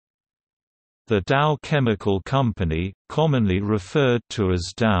The Dow Chemical Company, commonly referred to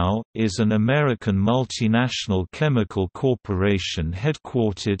as Dow, is an American multinational chemical corporation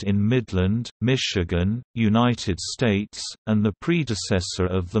headquartered in Midland, Michigan, United States, and the predecessor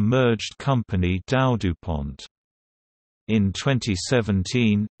of the merged company DowDuPont. In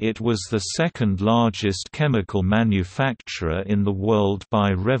 2017, it was the second-largest chemical manufacturer in the world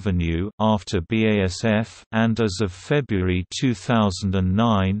by revenue after BASF and as of February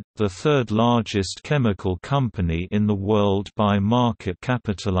 2009, the third-largest chemical company in the world by market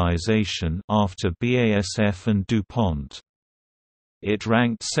capitalization after BASF and DuPont. It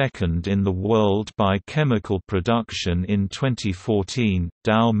ranked second in the world by chemical production in 2014.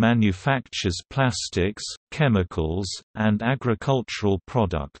 Dow manufactures plastics, chemicals, and agricultural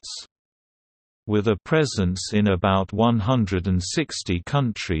products. With a presence in about 160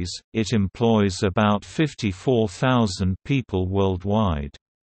 countries, it employs about 54,000 people worldwide.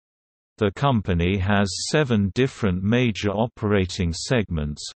 The company has 7 different major operating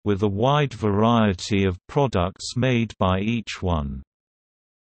segments, with a wide variety of products made by each one.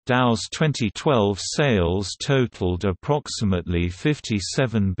 Dow's 2012 sales totaled approximately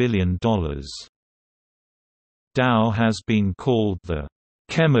 $57 billion. Dow has been called the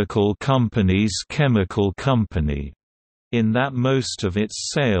chemical company's chemical company, in that most of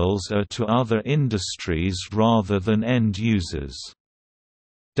its sales are to other industries rather than end users.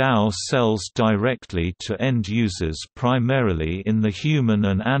 Dow sells directly to end users primarily in the human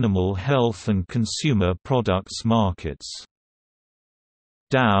and animal health and consumer products markets.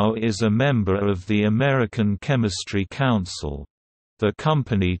 Dow is a member of the American Chemistry Council. The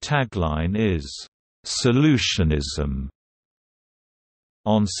company tagline is, "Solutionism."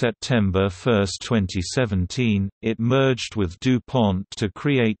 On September 1, 2017, it merged with DuPont to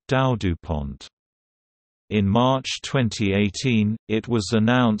create DowDuPont. In March 2018, it was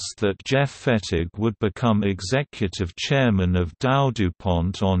announced that Jeff Fettig would become executive chairman of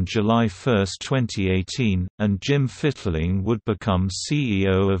DowDuPont on July 1, 2018, and Jim Fitterling would become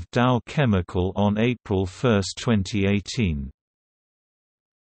CEO of Dow Chemical on April 1, 2018.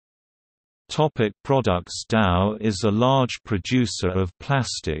 Topic products. Dow is a large producer of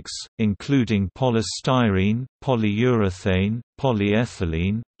plastics, including polystyrene, polyurethane,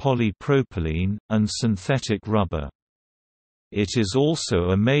 polyethylene, polypropylene, and synthetic rubber. It is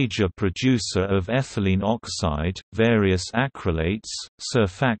also a major producer of ethylene oxide, various acrylates,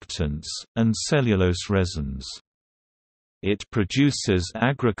 surfactants, and cellulose resins. It produces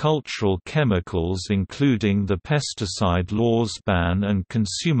agricultural chemicals including the pesticide laws ban and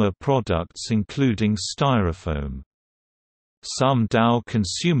consumer products including styrofoam. Some Dow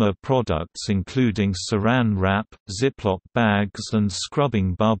consumer products including Saran wrap, Ziploc bags and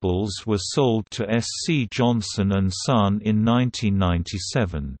scrubbing bubbles were sold to SC Johnson & Son in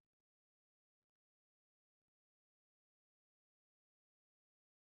 1997.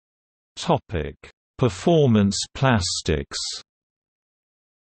 Performance plastics.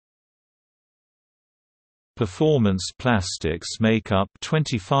 Performance plastics make up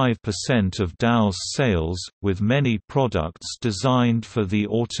 25% of Dow's sales, with many products designed for the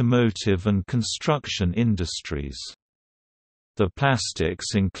automotive and construction industries. The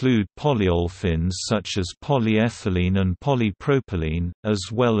plastics include polyolefins such as polyethylene and polypropylene,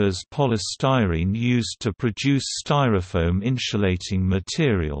 as well as polystyrene used to produce styrofoam insulating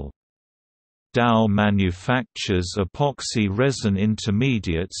material. Dow manufactures epoxy resin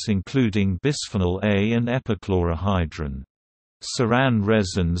intermediates including bisphenol A and epichlorohydrin. Saran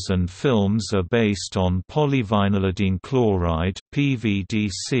resins and films are based on polyvinylidene chloride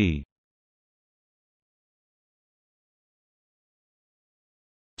 (PVDC).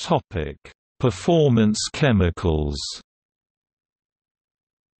 Topic: Performance chemicals.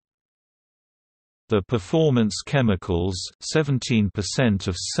 The Performance Chemicals 17%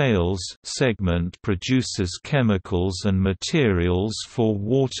 of sales segment produces chemicals and materials for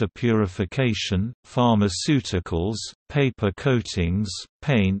water purification, pharmaceuticals, paper coatings,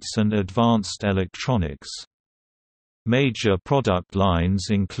 paints and advanced electronics. Major product lines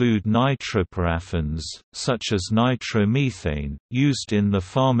include nitroparaffins, such as nitromethane, used in the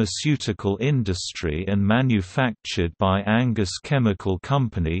pharmaceutical industry and manufactured by Angus Chemical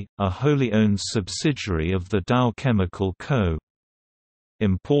Company, a wholly owned subsidiary of the Dow Chemical Co.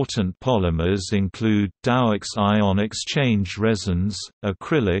 Important polymers include Dowex ion exchange resins,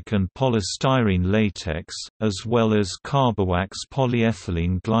 acrylic and polystyrene latex, as well as Carbowax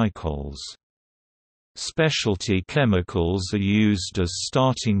polyethylene glycols. Specialty chemicals are used as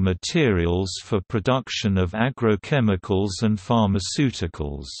starting materials for production of agrochemicals and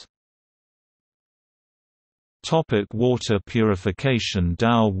pharmaceuticals. Water purification.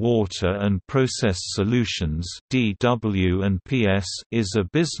 Dow Water and Process Solutions (DW&PS) is a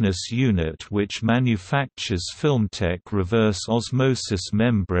business unit which manufactures Filmtech reverse osmosis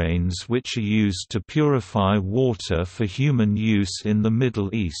membranes which are used to purify water for human use in the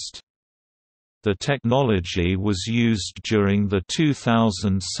Middle East. The technology was used during the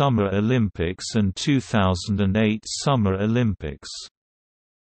 2000 Summer Olympics and 2008 Summer Olympics.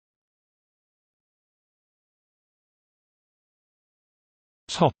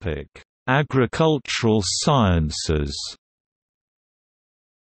 Agricultural sciences.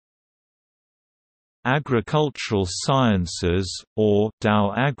 Agricultural sciences, or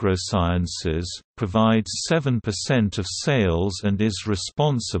Dow AgroSciences, provides 7% of sales and is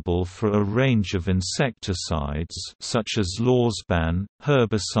responsible for a range of insecticides such as lawsban,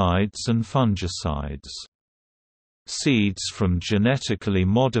 herbicides and fungicides. Seeds from genetically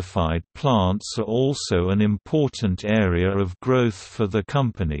modified plants are also an important area of growth for the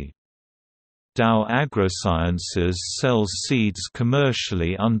company. Dow AgroSciences sells seeds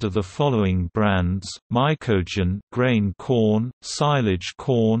commercially under the following brands: Mycogen grain corn, silage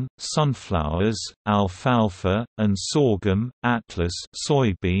corn, sunflowers, alfalfa, and sorghum, Atlas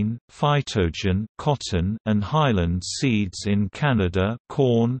soybean, Phytogen cotton, and Highland seeds in Canada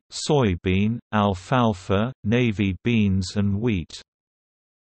corn, soybean, alfalfa, navy beans and wheat.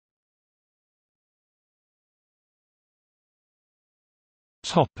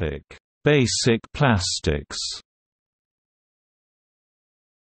 Basic plastics.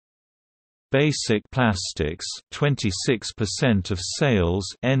 Basic plastics, 26% of sales,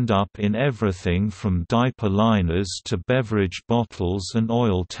 end up in everything from diaper liners to beverage bottles and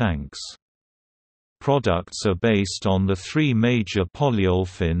oil tanks. Products are based on the three major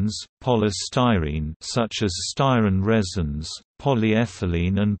polyolefins, polystyrene such as styrene resins,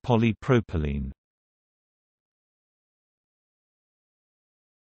 polyethylene and polypropylene.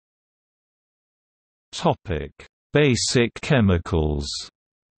 Basic chemicals.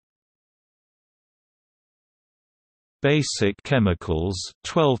 Basic chemicals,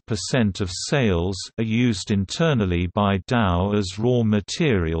 12% of sales, are used internally by Dow as raw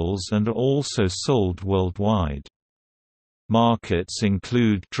materials and are also sold worldwide. Markets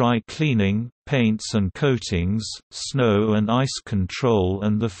include dry cleaning, paints and coatings, snow and ice control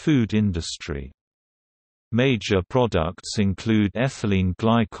and the food industry. Major products include ethylene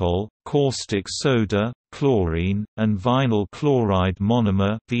glycol, caustic soda, chlorine, and vinyl chloride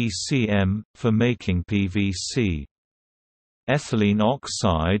monomer (VCM) for making PVC. Ethylene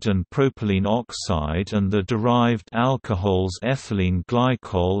oxide and propylene oxide and the derived alcohols ethylene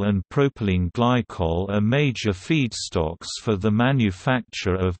glycol and propylene glycol are major feedstocks for the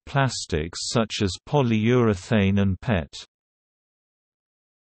manufacture of plastics such as polyurethane and PET.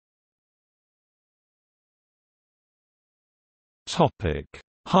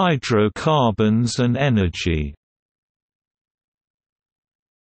 Hydrocarbons and energy.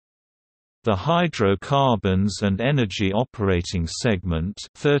 The hydrocarbons and energy operating segment,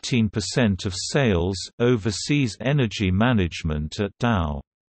 13% of sales, oversees energy management at Dow.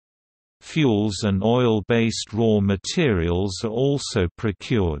 Fuels and oil-based raw materials are also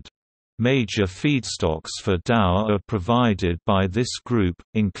procured. Major feedstocks for Dow are provided by this group,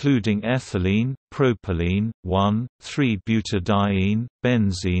 including ethylene, propylene, 1,3-butadiene,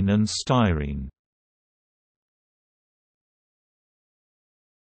 benzene and styrene.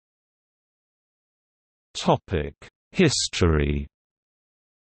 History.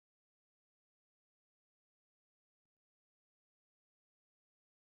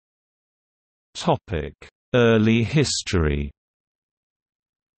 Early history.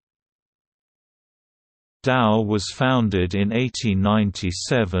 Dow was founded in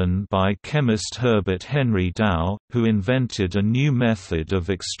 1897 by chemist Herbert Henry Dow, who invented a new method of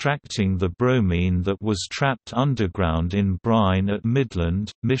extracting the bromine that was trapped underground in brine at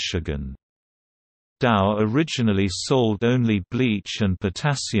Midland, Michigan. Dow originally sold only bleach and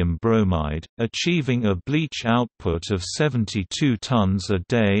potassium bromide, achieving a bleach output of 72 tons a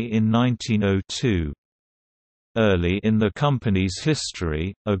day in 1902. Early in the company's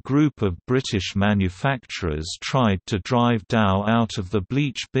history, a group of British manufacturers tried to drive Dow out of the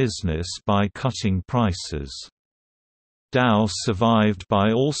bleach business by cutting prices. Dow survived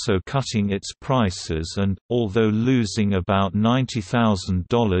by also cutting its prices and, although losing about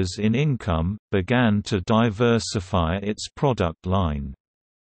 $90,000 in income, began to diversify its product line.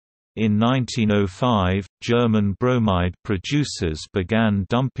 In 1905, German bromide producers began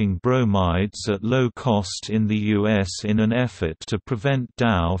dumping bromides at low cost in the U.S. in an effort to prevent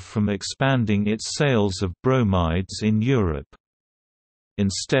Dow from expanding its sales of bromides in Europe.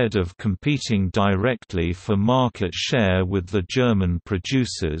 Instead of competing directly for market share with the German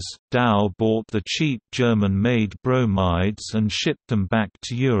producers, Dow bought the cheap German-made bromides and shipped them back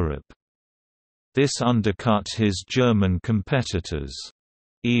to Europe. This undercut his German competitors.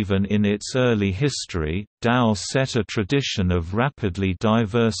 Even in its early history, Dow set a tradition of rapidly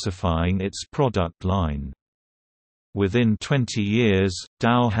diversifying its product line. Within 20 years,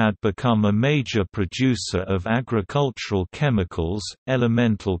 Dow had become a major producer of agricultural chemicals,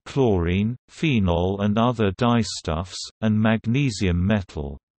 elemental chlorine, phenol and other dyestuffs, and magnesium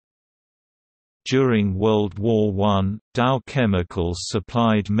metal. During World War I, Dow Chemical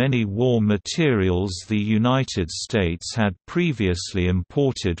supplied many war materials the United States had previously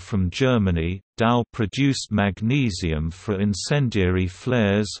imported from Germany. Dow produced magnesium for incendiary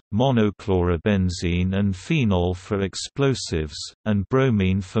flares, monochlorobenzene and phenol for explosives, and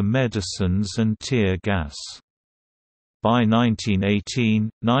bromine for medicines and tear gas. By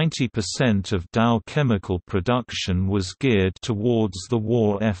 1918, 90% of Dow Chemical production was geared towards the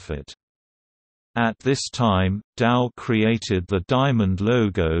war effort. At this time, Dow created the diamond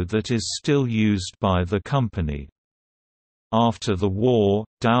logo that is still used by the company. After the war,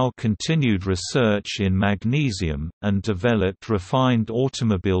 Dow continued research in magnesium, and developed refined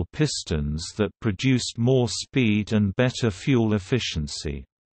automobile pistons that produced more speed and better fuel efficiency.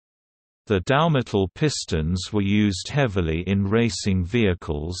 The Dowmetal pistons were used heavily in racing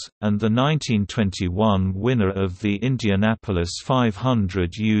vehicles, and the 1921 winner of the Indianapolis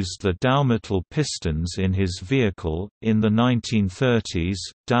 500 used the Dowmetal pistons in his vehicle. In the 1930s,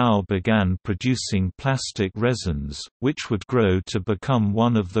 Dow began producing plastic resins, which would grow to become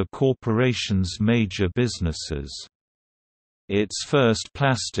one of the corporation's major businesses. Its first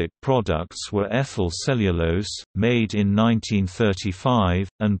plastic products were ethyl cellulose, made in 1935,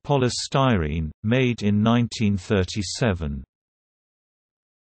 and polystyrene, made in 1937.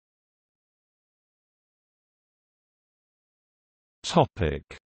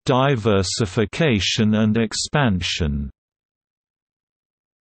 Diversification and expansion.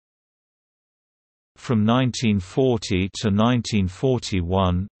 From 1940 to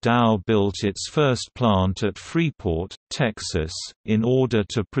 1941, Dow built its first plant at Freeport, Texas, in order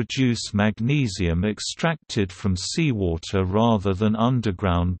to produce magnesium extracted from seawater rather than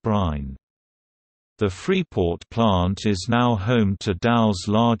underground brine. The Freeport plant is now home to Dow's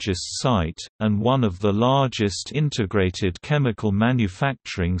largest site, and one of the largest integrated chemical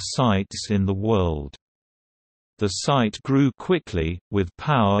manufacturing sites in the world. The site grew quickly, with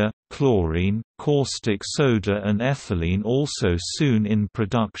power, chlorine, caustic soda and ethylene also soon in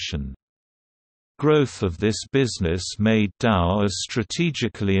production. Growth of this business made Dow a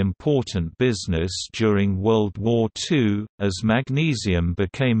strategically important business during World War II, as magnesium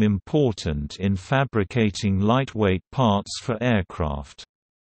became important in fabricating lightweight parts for aircraft.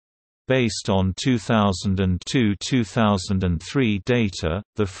 Based on 2002–2003 data,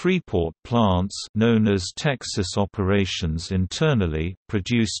 the Freeport plants, known as Texas operations internally,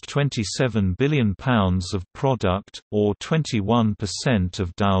 produced £27 billion of product, or 21%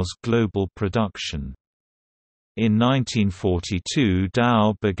 of Dow's global production. In 1942,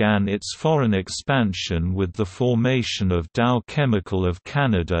 Dow began its foreign expansion with the formation of Dow Chemical of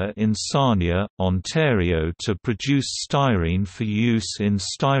Canada in Sarnia, Ontario to produce styrene for use in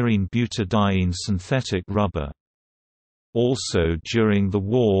styrene butadiene synthetic rubber. Also during the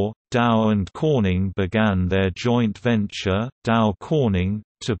war, Dow and Corning began their joint venture, Dow Corning,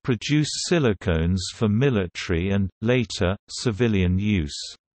 to produce silicones for military and, later, civilian use.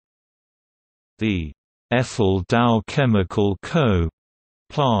 The Ethel Dow Chemical Co.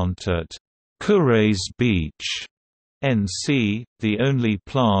 plant at Courays Beach, NC, the only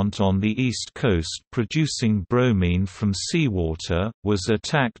plant on the East Coast producing bromine from seawater, was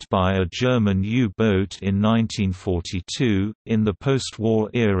attacked by a German U-boat in 1942. In the post-war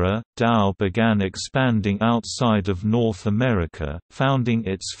era, Dow began expanding outside of North America, founding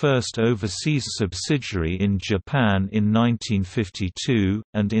its first overseas subsidiary in Japan in 1952,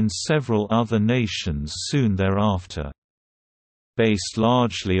 and in several other nations soon thereafter. Based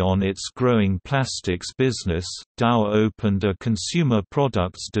largely on its growing plastics business, Dow opened a consumer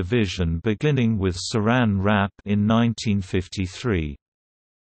products division beginning with Saran Wrap in 1953.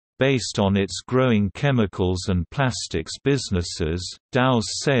 Based on its growing chemicals and plastics businesses, Dow's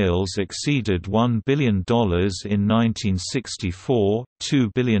sales exceeded $1 billion in 1964,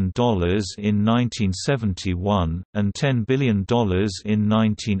 $2 billion in 1971, and $10 billion in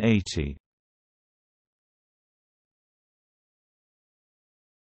 1980.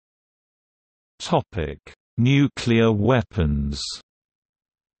 Nuclear weapons.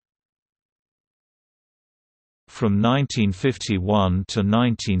 From 1951 to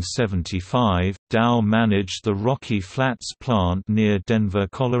 1975, Dow managed the Rocky Flats plant near Denver,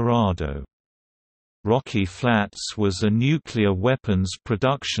 Colorado. Rocky Flats was a nuclear weapons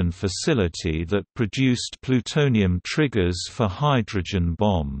production facility that produced plutonium triggers for hydrogen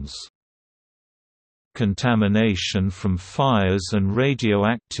bombs. Contamination from fires and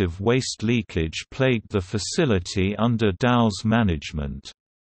radioactive waste leakage plagued the facility under Dow's management.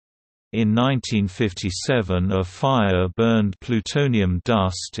 In 1957, a fire burned plutonium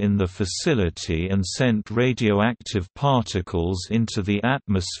dust in the facility and sent radioactive particles into the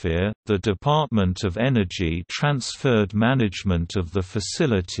atmosphere. The Department of Energy transferred management of the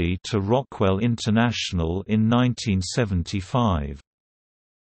facility to Rockwell International in 1975.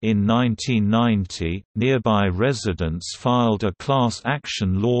 In 1990, nearby residents filed a class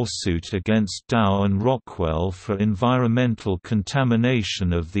action lawsuit against Dow and Rockwell for environmental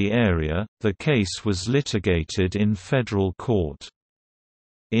contamination of the area. The case was litigated in federal court.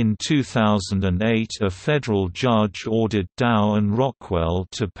 In 2008, a federal judge ordered Dow and Rockwell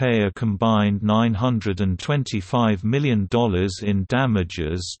to pay a combined $925 million in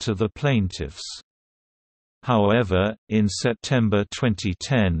damages to the plaintiffs. However, in September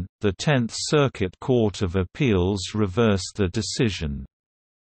 2010, the 10th Circuit Court of Appeals reversed the decision.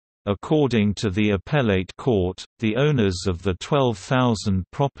 According to the appellate court, the owners of the 12,000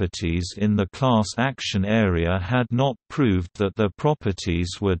 properties in the class action area had not proved that their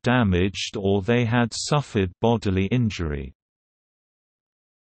properties were damaged or they had suffered bodily injury.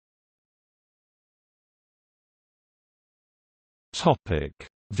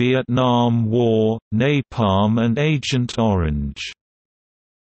 Vietnam War, napalm and Agent Orange.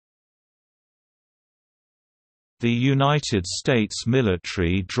 The United States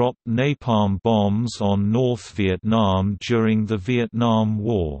military dropped napalm bombs on North Vietnam during the Vietnam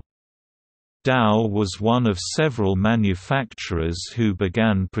War. Dow was one of several manufacturers who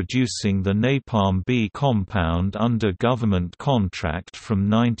began producing the napalm B compound under government contract from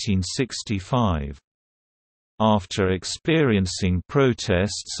 1965. After experiencing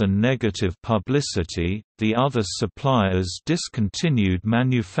protests and negative publicity, the other suppliers discontinued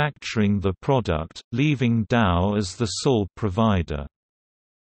manufacturing the product, leaving Dow as the sole provider.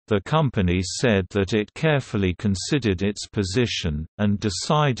 The company said that it carefully considered its position, and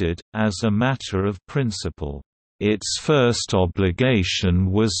decided, as a matter of principle, its first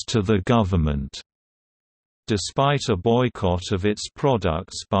obligation was to the government. Despite a boycott of its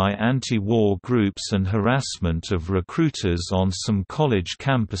products by anti-war groups and harassment of recruiters on some college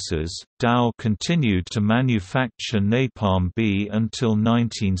campuses, Dow continued to manufacture napalm B until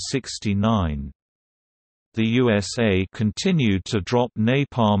 1969. The USA continued to drop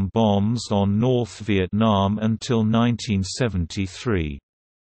napalm bombs on North Vietnam until 1973.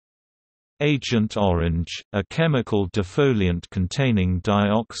 Agent Orange, a chemical defoliant containing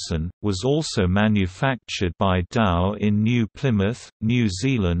dioxin, was also manufactured by Dow in New Plymouth, New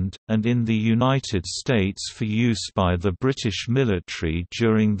Zealand, and in the United States for use by the British military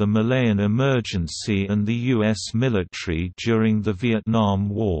during the Malayan Emergency and the U.S. military during the Vietnam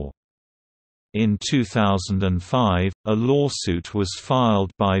War. In 2005, a lawsuit was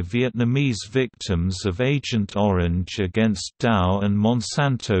filed by Vietnamese victims of Agent Orange against Dow and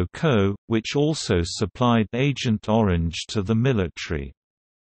Monsanto Co., which also supplied Agent Orange to the military.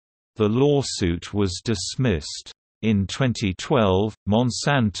 The lawsuit was dismissed. In 2012,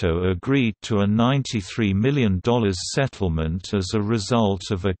 Monsanto agreed to a $93 million settlement as a result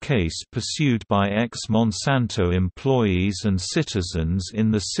of a case pursued by ex-Monsanto employees and citizens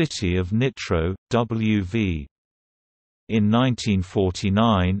in the city of Nitro, W.V. In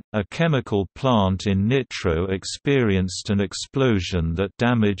 1949, a chemical plant in Nitro experienced an explosion that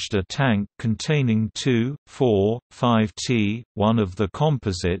damaged a tank containing 2,4,5-T, one of the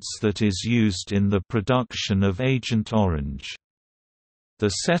composites that is used in the production of Agent Orange. The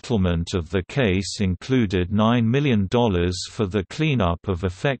settlement of the case included $9 million for the cleanup of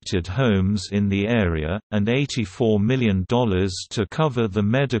affected homes in the area, and $84 million to cover the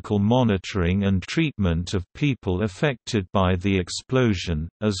medical monitoring and treatment of people affected by the explosion,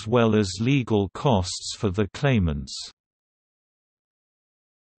 as well as legal costs for the claimants.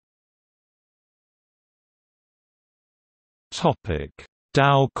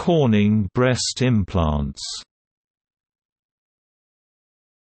 Dow Corning breast implants.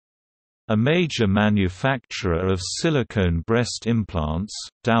 A major manufacturer of silicone breast implants,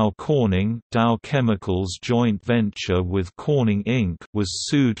 Dow Corning, Dow Chemical's joint venture with Corning Inc., was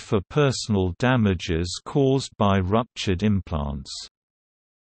sued for personal damages caused by ruptured implants.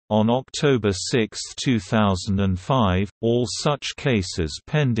 On October 6, 2005, all such cases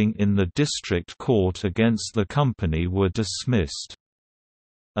pending in the district court against the company were dismissed.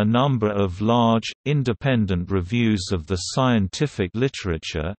 A number of large, independent reviews of the scientific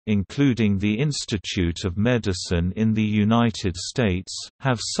literature, including the Institute of Medicine in the United States,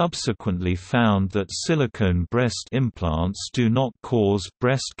 have subsequently found that silicone breast implants do not cause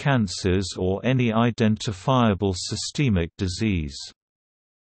breast cancers or any identifiable systemic disease.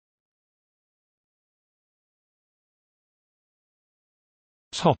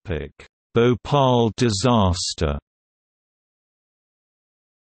 Bhopal disaster.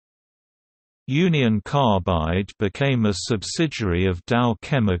 Union Carbide became a subsidiary of Dow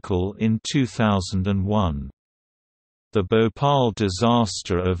Chemical in 2001. The Bhopal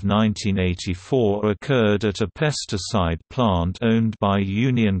disaster of 1984 occurred at a pesticide plant owned by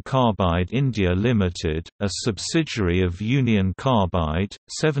Union Carbide India Limited, a subsidiary of Union Carbide,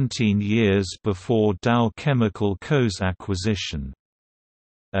 17 years before Dow Chemical Co.'s acquisition.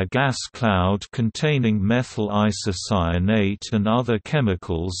 A gas cloud containing methyl isocyanate and other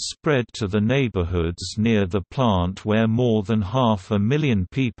chemicals spread to the neighborhoods near the plant, where more than 500,000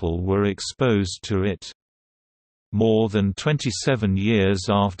 people were exposed to it. More than 27 years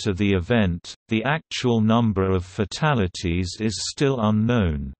after the event, the actual number of fatalities is still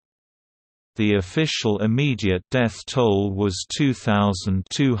unknown. The official immediate death toll was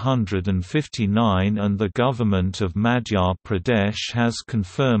 2,259 and the government of Madhya Pradesh has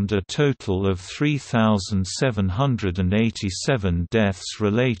confirmed a total of 3,787 deaths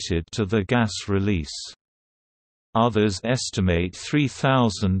related to the gas release. Others estimate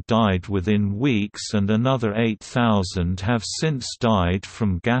 3,000 died within weeks and another 8,000 have since died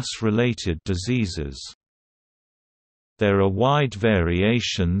from gas-related diseases. There are wide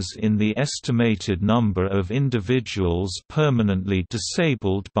variations in the estimated number of individuals permanently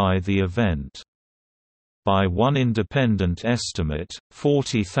disabled by the event. By one independent estimate,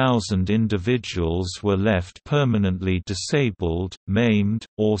 40,000 individuals were left permanently disabled, maimed,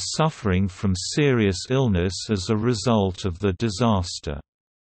 or suffering from serious illness as a result of the disaster.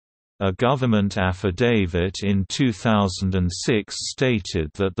 A government affidavit in 2006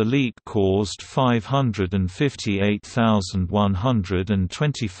 stated that the leak caused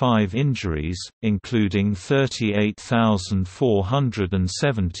 558,125 injuries, including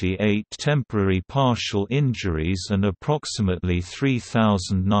 38,478 temporary partial injuries and approximately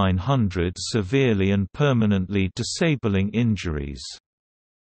 3,900 severely and permanently disabling injuries.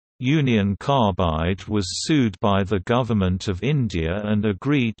 Union Carbide was sued by the Government of India and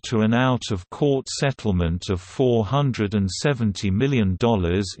agreed to an out-of-court settlement of $470 million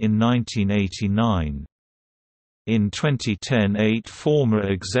in 1989. In 2010, 8 former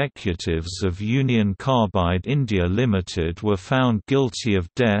executives of Union Carbide India Limited were found guilty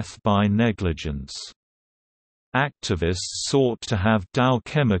of death by negligence. Activists sought to have Dow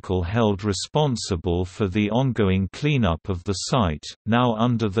Chemical held responsible for the ongoing cleanup of the site, now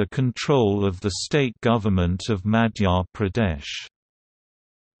under the control of the state government of Madhya Pradesh.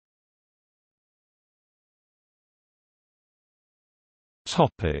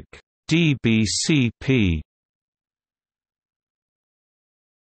 DBCP.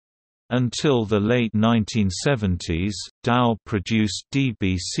 Until the late 1970s, Dow produced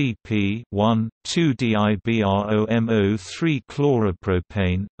DBCP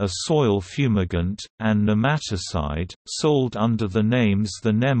 1,2-dibromo3-chloropropane, a soil fumigant, and nematicide, sold under the names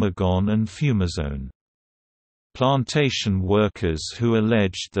the Nemagon and Fumazone. Plantation workers who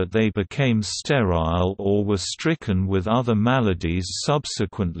alleged that they became sterile or were stricken with other maladies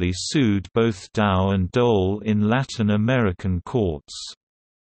subsequently sued both Dow and Dole in Latin American courts.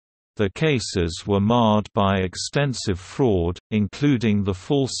 The cases were marred by extensive fraud, including the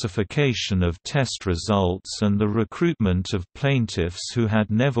falsification of test results and the recruitment of plaintiffs who had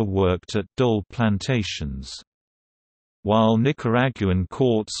never worked at Dole plantations. While Nicaraguan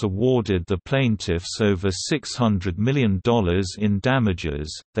courts awarded the plaintiffs over $600 million in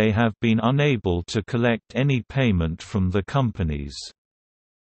damages, they have been unable to collect any payment from the companies.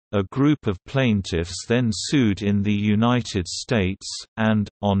 A group of plaintiffs then sued in the United States, and,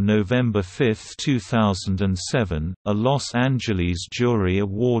 on November 5, 2007, a Los Angeles jury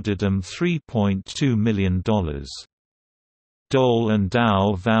awarded them $3.2 million. Dole and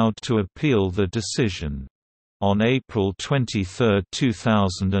Dow vowed to appeal the decision. On April 23,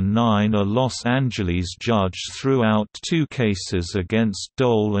 2009, a Los Angeles judge threw out 2 cases against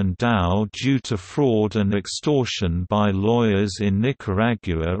Dole and Dow due to fraud and extortion by lawyers in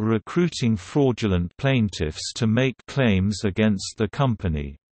Nicaragua recruiting fraudulent plaintiffs to make claims against the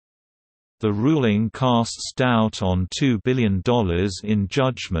company. The ruling casts doubt on $2 billion in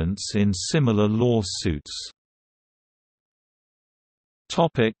judgments in similar lawsuits.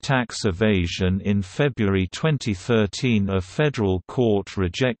 Tax evasion. In February 2013, a federal court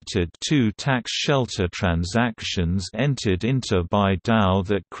rejected two tax shelter transactions entered into by Dow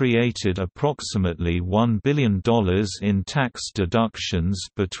that created approximately $1 billion in tax deductions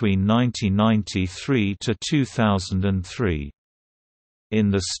between 1993 to 2003. In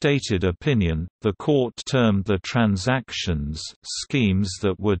the stated opinion, the court termed the transactions schemes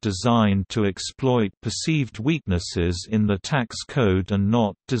that were designed to exploit perceived weaknesses in the tax code and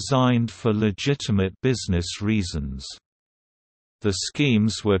not designed for legitimate business reasons. The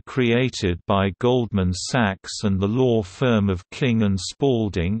schemes were created by Goldman Sachs and the law firm of King &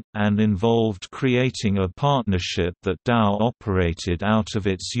 Spalding, and involved creating a partnership that Dow operated out of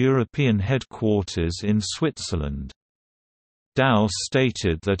its European headquarters in Switzerland. Dow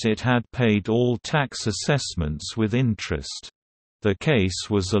stated that it had paid all tax assessments with interest. The case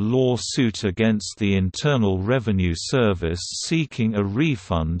was a lawsuit against the Internal Revenue Service seeking a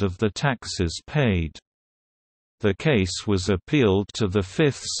refund of the taxes paid. The case was appealed to the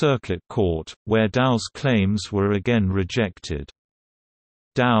Fifth Circuit Court, where Dow's claims were again rejected.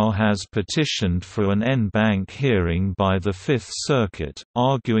 Dow has petitioned for an en banc hearing by the Fifth Circuit,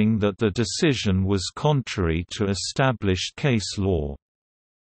 arguing that the decision was contrary to established case law.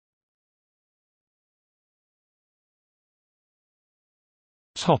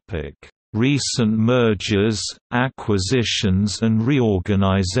 Recent mergers, acquisitions and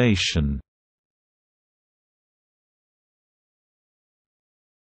reorganization.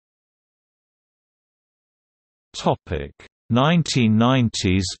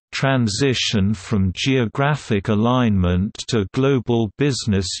 1990s – Transition from geographic alignment to global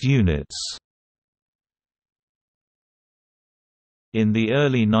business units. In the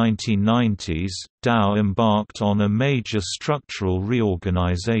early 1990s, Dow embarked on a major structural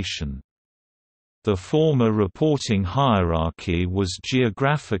reorganization. The former reporting hierarchy was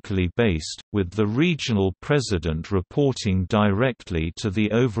geographically based, with the regional president reporting directly to the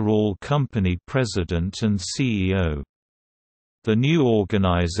overall company president and CEO. The new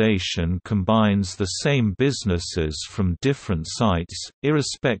organization combines the same businesses from different sites,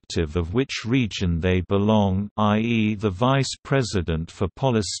 irrespective of which region they belong, i.e. the vice president for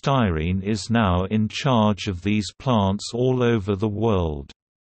polystyrene is now in charge of these plants all over the world.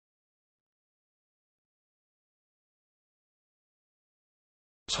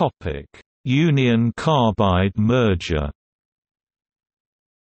 Union Carbide merger.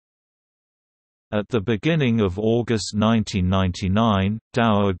 At the beginning of August 1999,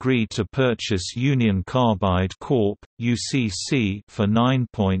 Dow agreed to purchase Union Carbide Corp. (UCC) for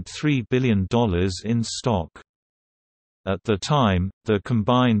 $9.3 billion in stock. At the time, the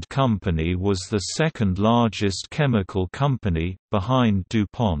combined company was the second largest chemical company, behind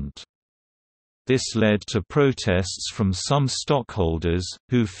DuPont. This led to protests from some stockholders,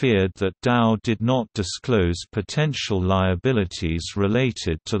 who feared that Dow did not disclose potential liabilities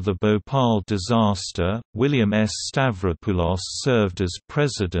related to the Bhopal disaster. William S. Stavropoulos served as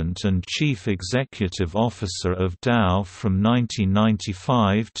president and chief executive officer of Dow from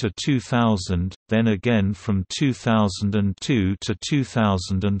 1995 to 2000, then again from 2002 to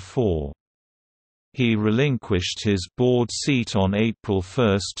 2004. He relinquished his board seat on April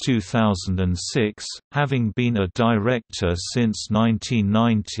 1, 2006, having been a director since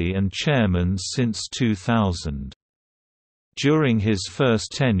 1990 and chairman since 2000. During his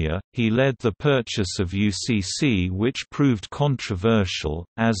first tenure, he led the purchase of UCC, which proved controversial,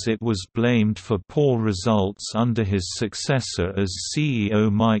 as it was blamed for poor results under his successor as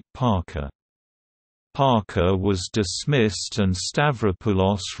CEO Mike Parker. Parker was dismissed and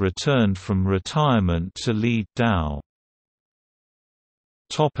Stavropoulos returned from retirement to lead Dow.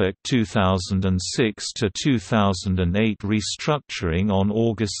 2006 to 2008 restructuring. On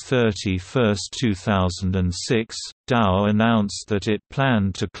August 31, 2006, Dow announced that it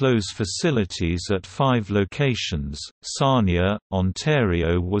planned to close facilities at 5 locations. Sarnia,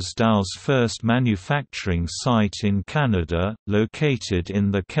 Ontario was Dow's first manufacturing site in Canada, located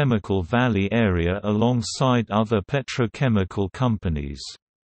in the Chemical Valley area alongside other petrochemical companies.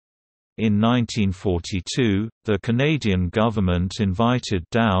 In 1942, the Canadian government invited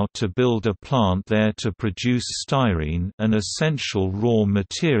Dow to build a plant there to produce styrene, an essential raw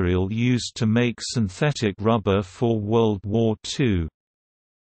material used to make synthetic rubber for World War II.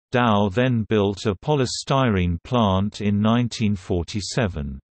 Dow then built a polystyrene plant in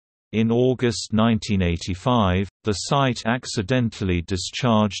 1947. In August 1985, the site accidentally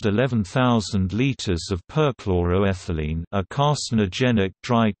discharged 11,000 liters of perchloroethylene, a carcinogenic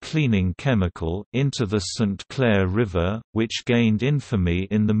dry cleaning chemical, into the St. Clair River, which gained infamy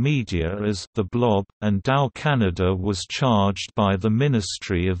in the media as the Blob, and Dow Canada was charged by the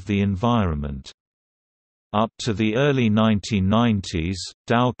Ministry of the Environment. Up to the early 1990s,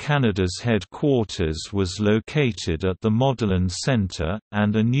 Dow Canada's headquarters was located at the Modeland Centre,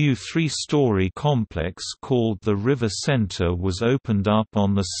 and a new three-story complex called the River Centre was opened up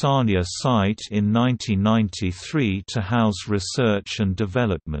on the Sarnia site in 1993 to house research and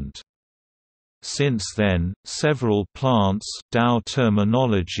development. Since then, several plants, Dow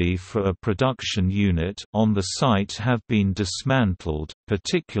terminology for a production unit, on the site have been dismantled,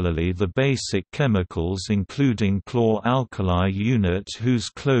 particularly the basic chemicals including chlor-alkali unit whose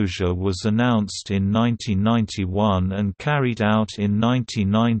closure was announced in 1991 and carried out in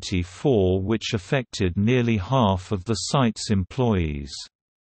 1994, which affected nearly half of the site's employees.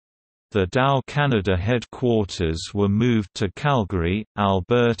 The Dow Canada headquarters were moved to Calgary,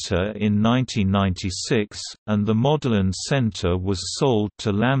 Alberta in 1996, and the Modeland Centre was sold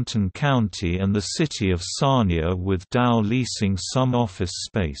to Lambton County and the city of Sarnia, with Dow leasing some office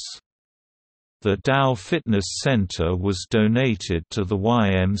space. The Dow Fitness Centre was donated to the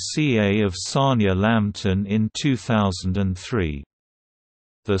YMCA of Sarnia-Lambton in 2003.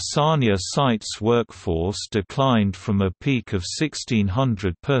 The Sarnia site's workforce declined from a peak of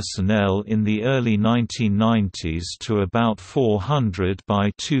 1,600 personnel in the early 1990s to about 400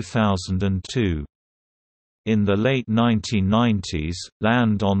 by 2002. In the late 1990s,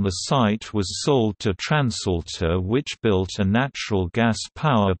 land on the site was sold to TransAlta, which built a natural gas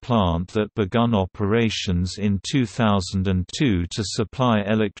power plant that begun operations in 2002 to supply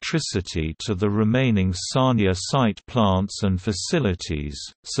electricity to the remaining Sarnia site plants and facilities,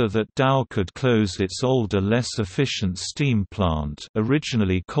 so that Dow could close its older less efficient steam plant,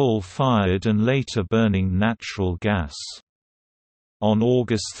 originally coal-fired and later burning natural gas. On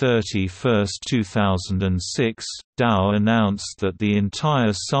August 31, 2006, Dow announced that the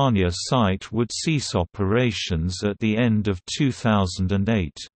entire Sarnia site would cease operations at the end of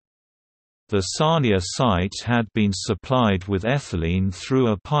 2008. The Sarnia site had been supplied with ethylene through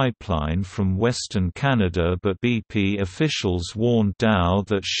a pipeline from Western Canada, but BP officials warned Dow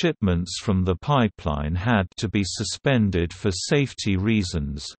that shipments from the pipeline had to be suspended for safety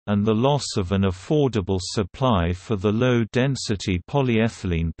reasons, and the loss of an affordable supply for the low-density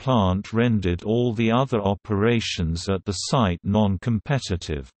polyethylene plant rendered all the other operations at the site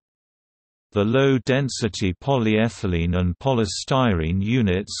non-competitive. The low-density polyethylene and polystyrene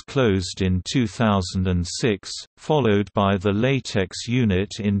units closed in 2006, followed by the latex unit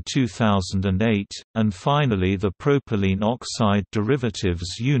in 2008, and finally the propylene oxide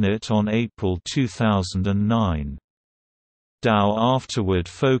derivatives unit on April 2009. Dow afterward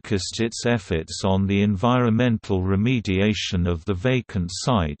focused its efforts on the environmental remediation of the vacant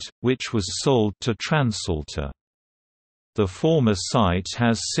site, which was sold to TransAlta. The former site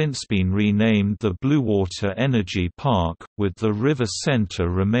has since been renamed the Bluewater Energy Park, with the River Centre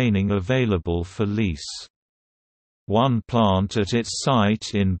remaining available for lease. One plant at its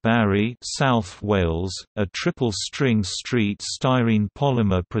site in Barry, South Wales, a triple-string street styrene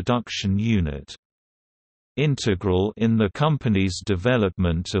polymer production unit. Integral in the company's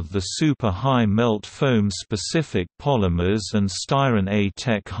development of the super high melt foam specific polymers and Styron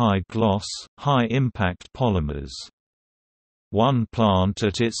A-Tech high gloss, high impact polymers. One plant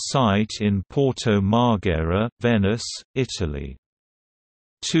at its site in Porto Marghera, Venice, Italy.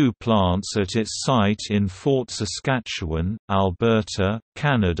 Two plants at its site in Fort Saskatchewan, Alberta,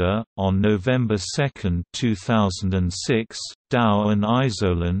 Canada. On November 2, 2006, Dow and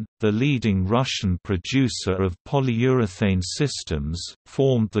Isolan, the leading Russian producer of polyurethane systems,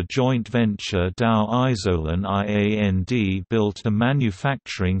 formed the joint venture Dow Isolan IAND, built a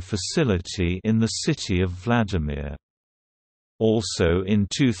manufacturing facility in the city of Vladimir. Also in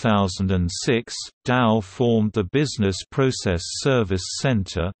 2006, Dow formed the Business Process Service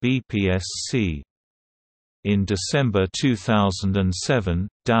Center (BPSC). In December 2007,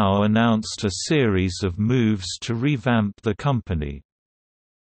 Dow announced a series of moves to revamp the company.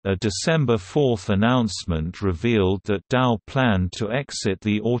 A December 4 announcement revealed that Dow planned to exit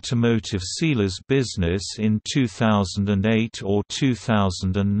the automotive sealers business in 2008 or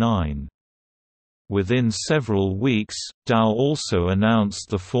 2009. Within several weeks, Dow also announced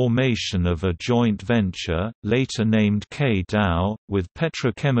the formation of a joint venture, later named K-Dow, with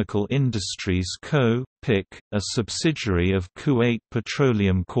Petrochemical Industries Co., PIC, a subsidiary of Kuwait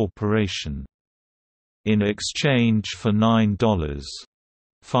Petroleum Corporation. In exchange for $9.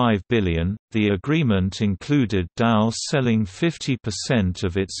 $5 billion. The agreement included Dow selling 50%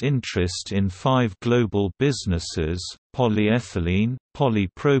 of its interest in 5 global businesses: polyethylene,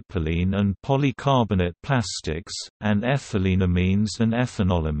 polypropylene and polycarbonate plastics, and ethylenamines and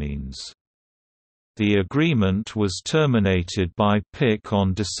ethanolamines. The agreement was terminated by PIC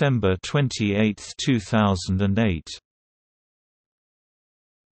on December 28, 2008.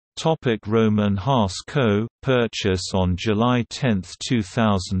 Rohm and Haas Co. purchase. On July 10,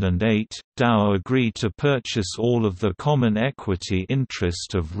 2008, Dow agreed to purchase all of the common equity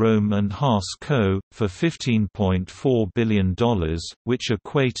interest of Rohm and Haas Co. for $15.4 billion, which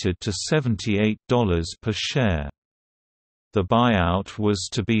equated to $78 per share. The buyout was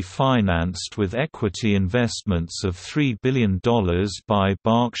to be financed with equity investments of $3 billion by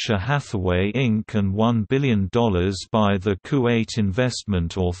Berkshire Hathaway Inc. and $1 billion by the Kuwait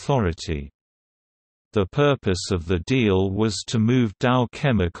Investment Authority. The purpose of the deal was to move Dow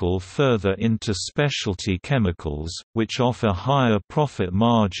Chemical further into specialty chemicals, which offer higher profit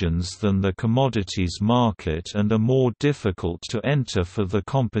margins than the commodities market and are more difficult to enter for the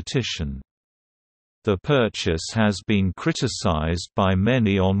competition. The purchase has been criticized by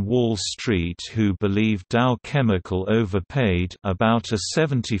many on Wall Street who believe Dow Chemical overpaid about a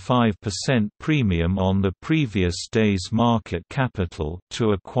 75% premium on the previous day's market capital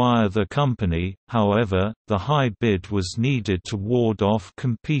to acquire the company. However, the high bid was needed to ward off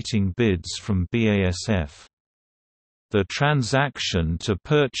competing bids from BASF. The transaction to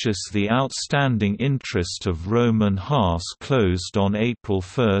purchase the outstanding interest of Rohm and Haas closed on April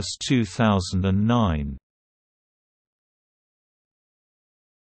 1, 2009.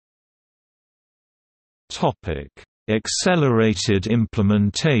 Accelerated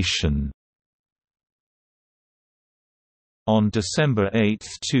implementation. On December 8,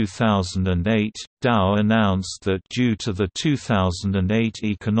 2008, Dow announced that due to the 2008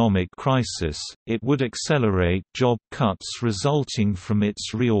 economic crisis, it would accelerate job cuts resulting from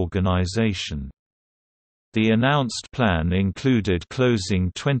its reorganization. The announced plan included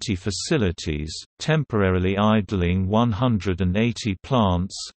closing 20 facilities, temporarily idling 180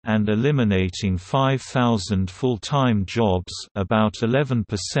 plants, and eliminating 5,000 full-time jobs, about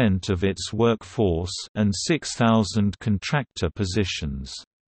 11% of its workforce, and 6,000 contractor positions.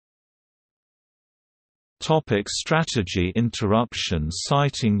 Strategy. Interruption.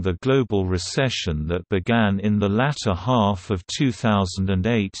 Citing the global recession that began in the latter half of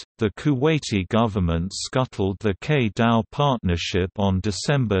 2008, the Kuwaiti government scuttled the K-Dow partnership on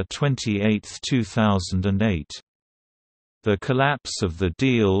December 28, 2008. The collapse of the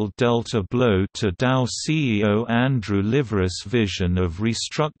deal dealt a blow to Dow CEO Andrew Liveris' vision of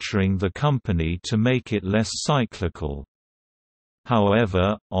restructuring the company to make it less cyclical.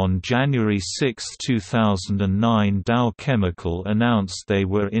 However, on January 6, 2009, Dow Chemical announced they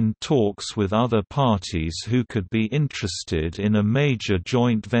were in talks with other parties who could be interested in a major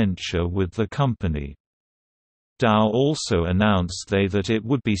joint venture with the company. Dow also announced that it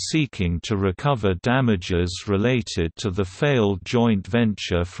would be seeking to recover damages related to the failed joint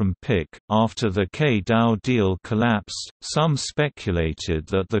venture from PIC. After the K-Dow deal collapsed, some speculated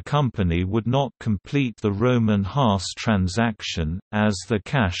that the company would not complete the Rohm and Haas transaction, as the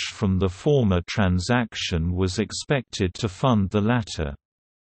cash from the former transaction was expected to fund the latter.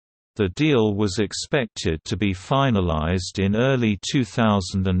 The deal was expected to be finalized in early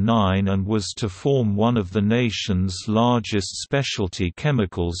 2009 and was to form one of the nation's largest specialty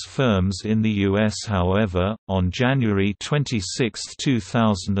chemicals firms in the U.S. However, on January 26,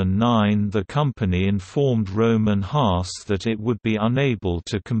 2009, the company informed Rohm and Haas that it would be unable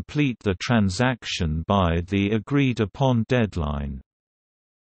to complete the transaction by the agreed-upon deadline.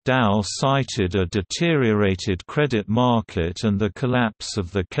 Dow cited a deteriorated credit market and the collapse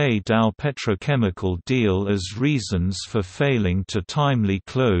of the K-Dow petrochemical deal as reasons for failing to timely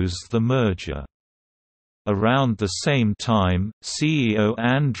close the merger. Around the same time, CEO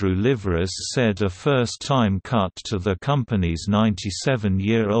Andrew Liveris said a first-time cut to the company's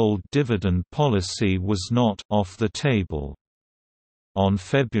 97-year-old dividend policy was not off the table. On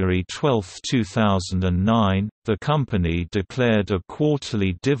February 12, 2009, the company declared a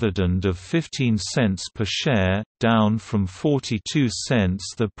quarterly dividend of 15 cents per share, down from 42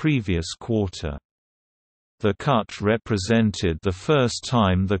 cents the previous quarter. The cut represented the first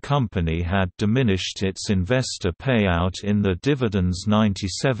time the company had diminished its investor payout in the dividend's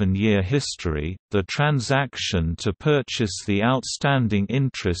 97-year history. The transaction to purchase the outstanding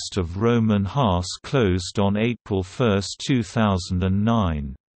interest of Rohm and Haas closed on April 1,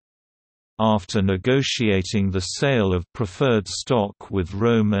 2009. after negotiating the sale of preferred stock with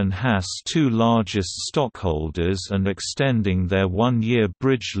Rohm and Haas, two largest stockholders, and extending their one-year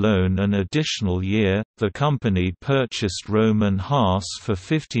bridge loan an additional year, the company purchased Rohm and Haas for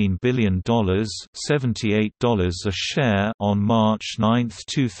 $15 billion $78 a share on March 9,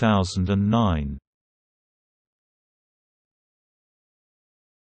 2009.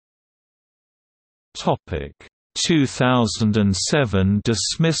 2007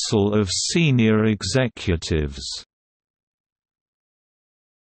 dismissal of senior executives.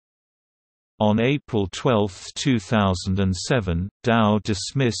 On April 12, 2007, Dow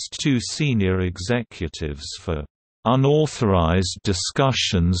dismissed two senior executives for unauthorized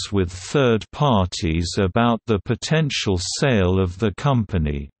discussions with third parties about the potential sale of the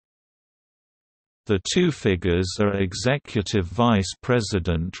company. The two figures are Executive Vice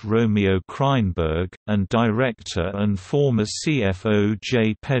President Romeo Kreinberg, and Director and former CFO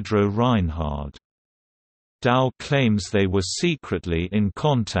J. Pedro Reinhard. Dow claims they were secretly in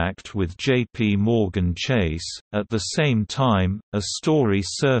contact with J.P. Morgan Chase. At the same time, a story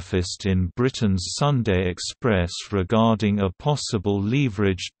surfaced in Britain's Sunday Express regarding a possible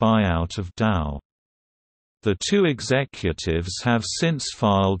leveraged buyout of Dow. The two executives have since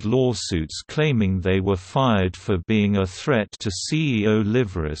filed lawsuits claiming they were fired for being a threat to CEO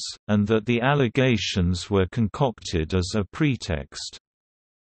Liveris, and that the allegations were concocted as a pretext.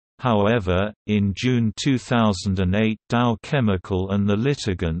 However, in June 2008, Dow Chemical and the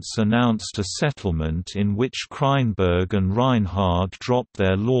litigants announced a settlement in which Kreinberg and Reinhard dropped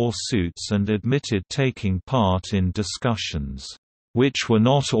their lawsuits and admitted taking part in discussions which were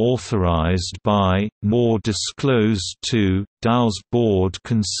not authorized by, nor disclosed to, Dow's board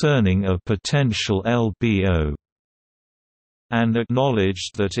concerning a potential LBO, and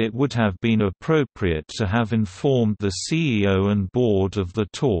acknowledged that it would have been appropriate to have informed the CEO and board of the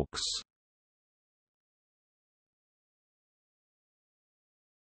talks.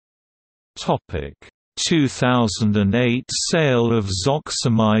 Topic: 2008 sale of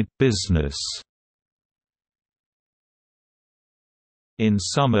zoxamide business. In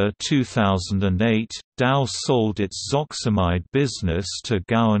summer 2008, Dow sold its zoxamide business to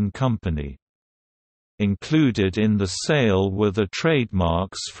Gowan Company. Included in the sale were the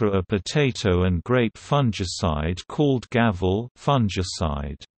trademarks for a potato and grape fungicide called Gavel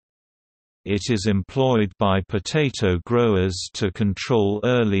fungicide. It is employed by potato growers to control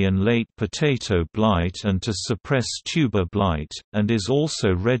early and late potato blight and to suppress tuber blight, and is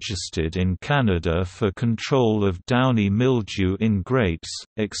also registered in Canada for control of downy mildew in grapes,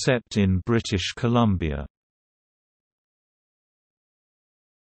 except in British Columbia.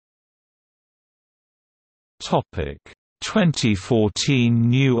 Topic: 2014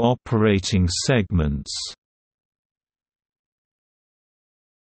 new operating segments.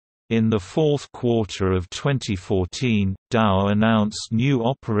 In the fourth quarter of 2014, Dow announced new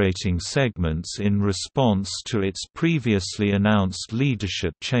operating segments in response to its previously announced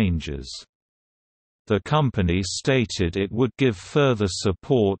leadership changes. The company stated it would give further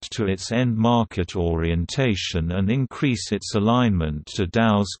support to its end-market orientation and increase its alignment to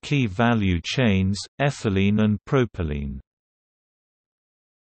Dow's key value chains, ethylene and propylene.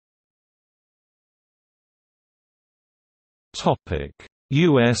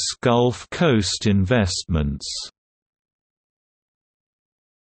 U.S. Gulf Coast investments.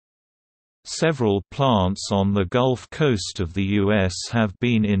 Several plants on the Gulf Coast of the U.S. have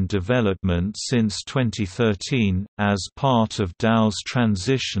been in development since 2013, as part of Dow's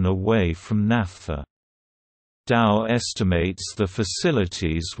transition away from naphtha. Dow estimates the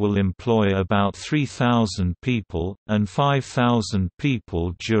facilities will employ about 3,000 people, and 5,000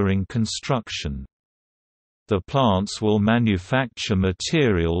 people during construction. The plants will manufacture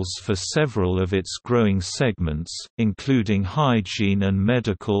materials for several of its growing segments, including hygiene and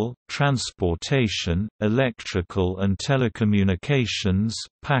medical, transportation, electrical and telecommunications,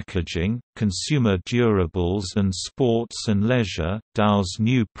 packaging, consumer durables and sports and leisure. Dow's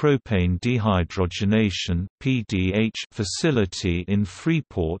new propane dehydrogenation (PDH) facility in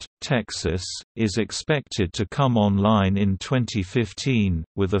Freeport, Texas, is expected to come online in 2015,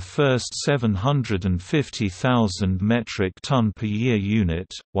 with a first 750,000 metric ton per year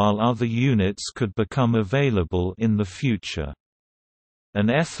unit, while other units could become available in the future. An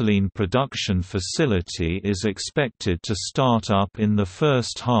ethylene production facility is expected to start up in the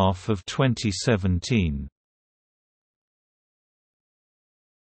first half of 2017.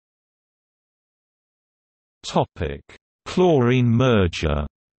 Chlorine merger.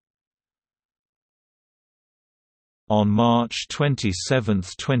 On March 27,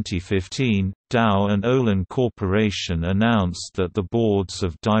 2015, Dow and Olin Corporation announced that the boards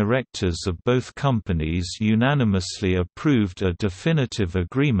of directors of both companies unanimously approved a definitive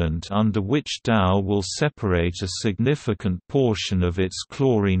agreement under which Dow will separate a significant portion of its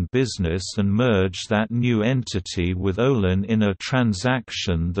chlorine business and merge that new entity with Olin in a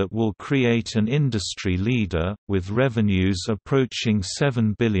transaction that will create an industry leader, with revenues approaching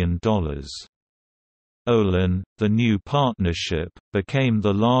 $7 billion. Olin, the new partnership, became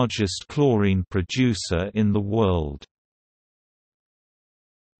the largest chlorine producer in the world.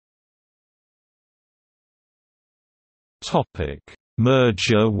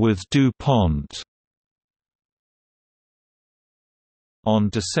 Merger with DuPont. On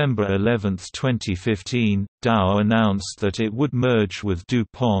December 11, 2015, Dow announced that it would merge with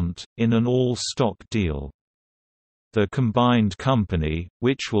DuPont, in an all-stock deal. The combined company,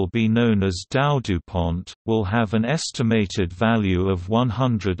 which will be known as DowDuPont, will have an estimated value of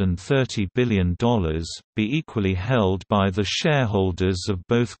 $130 billion, be equally held by the shareholders of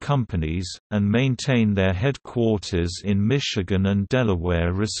both companies, and maintain their headquarters in Michigan and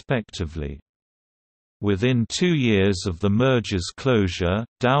Delaware respectively. Within 2 years of the merger's closure,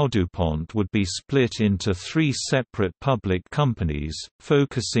 DowDuPont would be split into 3 separate public companies,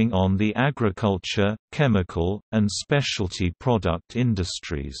 focusing on the agriculture, chemical, and specialty product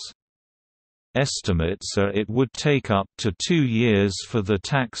industries. Estimates are it would take up to 2 years for the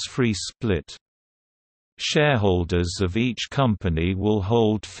tax-free split. Shareholders of each company will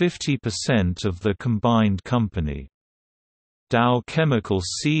hold 50% of the combined company. Dow Chemical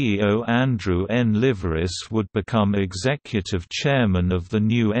CEO Andrew N. Liveris would become executive chairman of the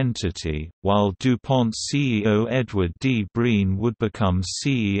new entity, while DuPont CEO Edward D. Breen would become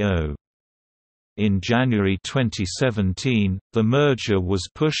CEO. In January 2017, the merger was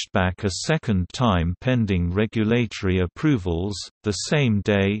pushed back a second time pending regulatory approvals. The same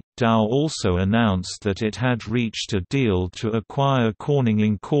day, Dow also announced that it had reached a deal to acquire Corning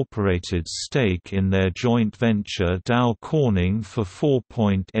Incorporated's stake in their joint venture Dow Corning for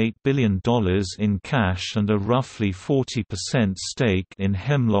 $4.8 billion in cash and a roughly 40% stake in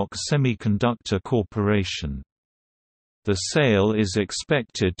Hemlock Semiconductor Corporation. The sale is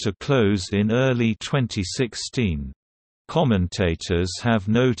expected to close in early 2016. Commentators have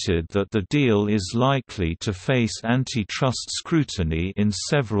noted that the deal is likely to face antitrust scrutiny in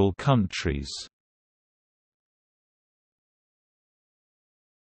several countries.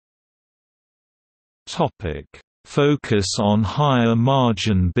 Focus on higher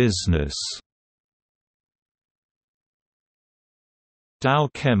margin business. Dow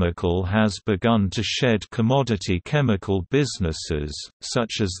Chemical has begun to shed commodity chemical businesses,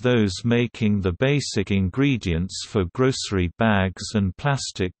 such as those making the basic ingredients for grocery bags and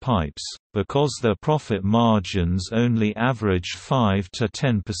plastic pipes, because their profit margins only average 5 to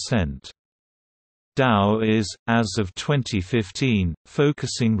 10%. Dow is, as of 2015,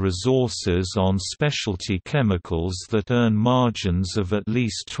 focusing resources on specialty chemicals that earn margins of at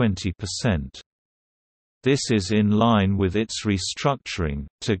least 20%. This is in line with its restructuring,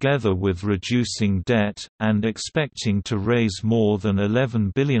 together with reducing debt, and expecting to raise more than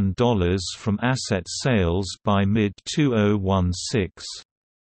 $11 billion from asset sales by mid-2016.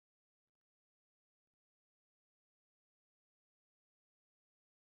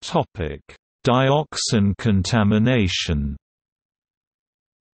 Dioxin contamination.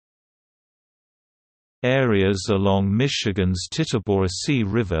 Areas along Michigan's Tittabawassee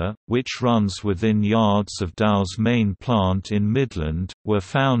River, which runs within yards of Dow's main plant in Midland, were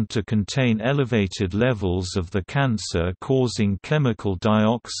found to contain elevated levels of the cancer-causing chemical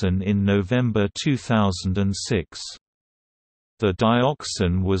dioxin in November 2006. The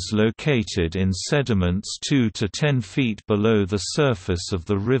dioxin was located in sediments 2 to 10 feet below the surface of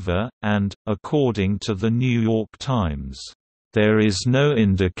the river, and, according to the New York Times, "There is no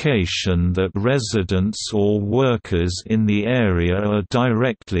indication that residents or workers in the area are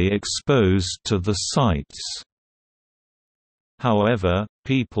directly exposed to the sites." However,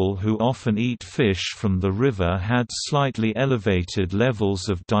 people who often eat fish from the river had slightly elevated levels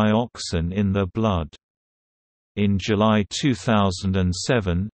of dioxin in their blood. In July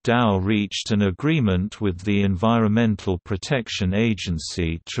 2007, Dow reached an agreement with the Environmental Protection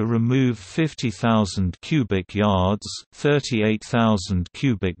Agency to remove 50,000 cubic yards (38,000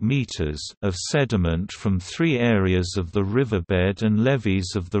 cubic meters) of sediment from 3 areas of the riverbed and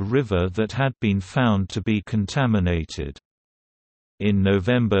levees of the river that had been found to be contaminated. In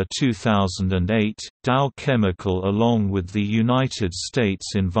November 2008, Dow Chemical along with the United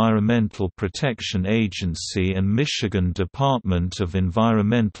States Environmental Protection Agency and Michigan Department of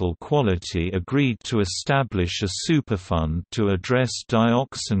Environmental Quality agreed to establish a superfund to address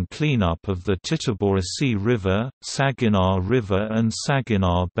dioxin cleanup of the Tittabawassee River, Saginaw River and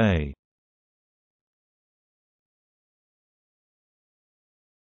Saginaw Bay.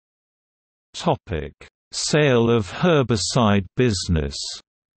 Sale of herbicide business.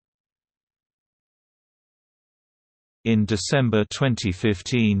 In December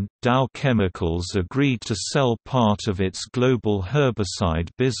 2015, Dow Chemicals agreed to sell part of its global herbicide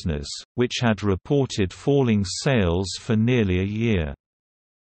business, which had reported falling sales for nearly a year.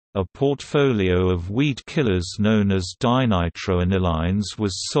 A portfolio of weed killers known as dinitroanilines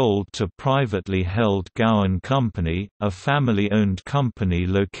was sold to privately held Gowan Company, a family-owned company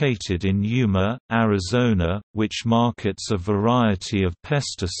located in Yuma, Arizona, which markets a variety of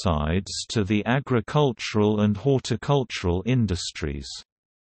pesticides to the agricultural and horticultural industries.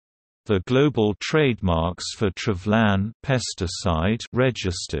 The global trademarks for Trevlan pesticide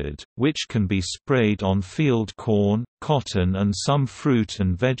registered, which can be sprayed on field corn, cotton and some fruit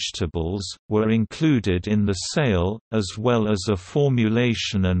and vegetables, were included in the sale, as well as a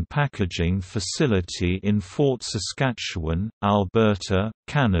formulation and packaging facility in Fort Saskatchewan, Alberta,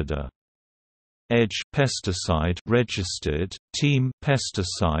 Canada. Edge pesticide registered, Team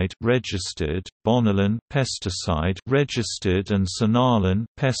pesticide registered, Bonalin pesticide registered and Sonalan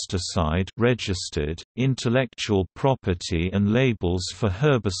pesticide registered. Intellectual property and labels for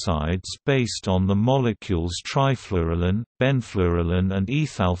herbicides based on the molecules trifluralin, benfluralin and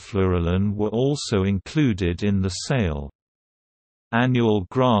ethalfluralin were also included in the sale. Annual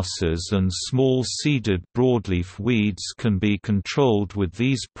grasses and small seeded broadleaf weeds can be controlled with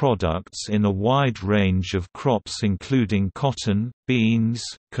these products in a wide range of crops including cotton, beans,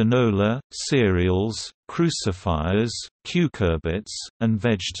 canola, cereals, crucifers, cucurbits, and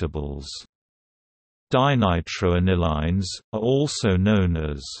vegetables. Dinitroanilines are also known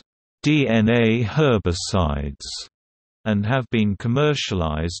as DNA herbicides and have been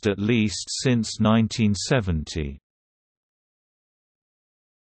commercialized at least since 1970.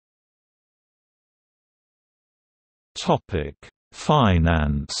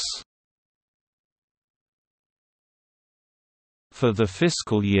 Finance. For the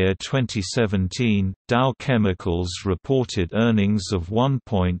fiscal year 2017, Dow Chemicals reported earnings of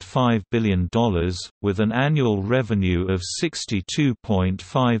 $1.5 billion, with an annual revenue of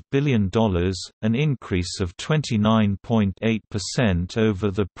 $62.5 billion, an increase of 29.8% over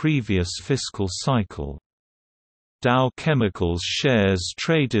the previous fiscal cycle. Dow Chemicals shares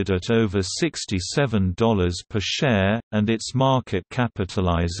traded at over $67 per share, and its market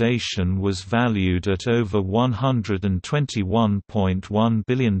capitalization was valued at over $121.1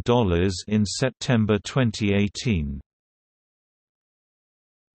 billion in September 2018.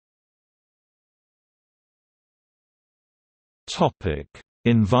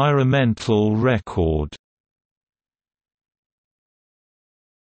 Environmental record.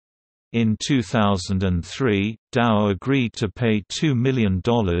 In 2003, Dow agreed to pay $2 million,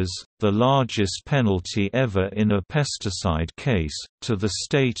 the largest penalty ever in a pesticide case, to the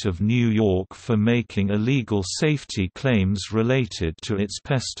state of New York for making illegal safety claims related to its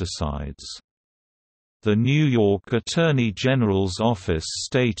pesticides. The New York Attorney General's office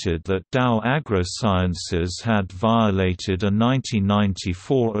stated that Dow AgroSciences had violated a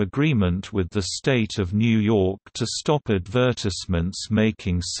 1994 agreement with the state of New York to stop advertisements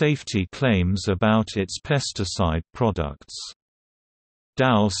making safety claims about its pesticide products.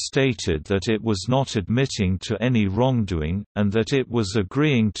 Dow stated that it was not admitting to any wrongdoing, and that it was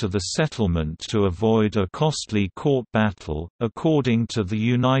agreeing to the settlement to avoid a costly court battle. According to the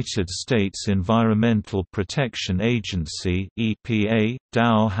United States Environmental Protection Agency (EPA),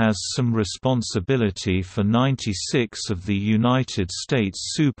 Dow has some responsibility for 96 of the United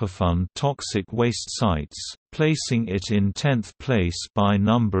States Superfund toxic waste sites, placing it in 10th place by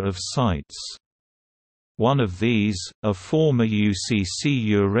number of sites. One of these, a former UCC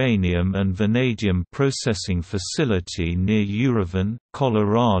uranium and vanadium processing facility near Uravan,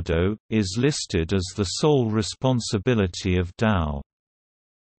 Colorado, is listed as the sole responsibility of Dow.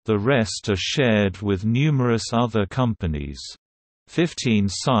 The rest are shared with numerous other companies. 15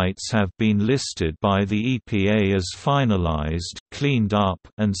 sites have been listed by the EPA as finalized, cleaned up,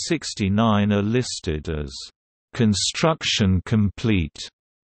 and 69 are listed as construction complete.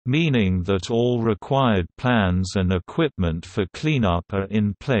 meaning that all required plans and equipment for cleanup are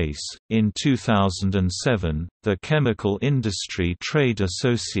in place. In 2007, the Chemical Industry Trade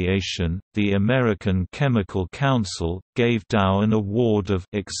Association, the American Chemical Council, gave Dow an award of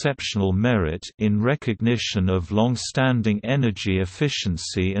exceptional merit in recognition of long-standing energy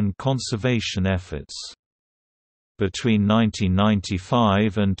efficiency and conservation efforts. Between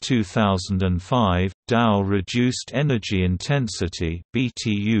 1995 and 2005, Dow reduced energy intensity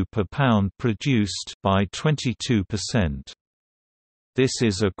 (BTU per pound produced) by 22%. This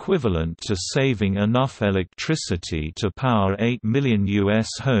is equivalent to saving enough electricity to power 8 million U.S.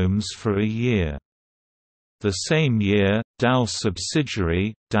 homes for a year. The same year, Dow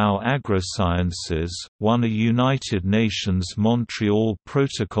subsidiary, Dow AgroSciences, won a United Nations Montreal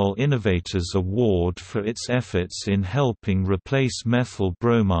Protocol Innovators Award for its efforts in helping replace methyl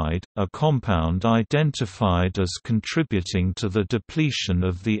bromide, a compound identified as contributing to the depletion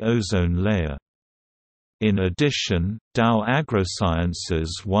of the ozone layer. In addition, Dow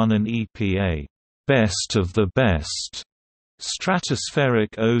AgroSciences won an EPA Best of the Best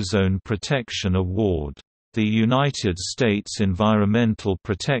Stratospheric Ozone Protection Award. The United States Environmental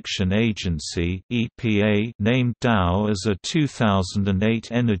Protection Agency (EPA) named Dow as a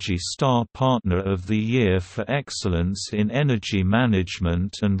 2008 Energy Star Partner of the Year for excellence in energy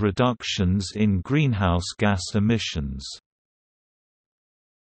management and reductions in greenhouse gas emissions.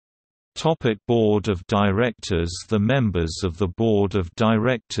 Board of Directors. The members of the Board of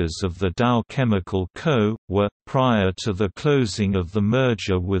Directors of the Dow Chemical Co. were, prior to the closing of the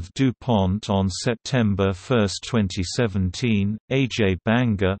merger with DuPont on September 1, 2017, A.J.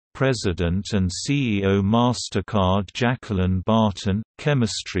 Banga, President and CEO MasterCard; Jacqueline Barton,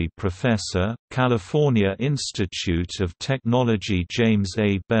 Chemistry Professor, California Institute of Technology; James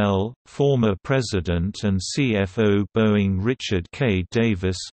A. Bell, former President and CFO Boeing; Richard K.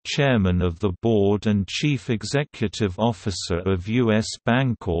 Davis, Chairman of the Board and Chief Executive Officer of U.S.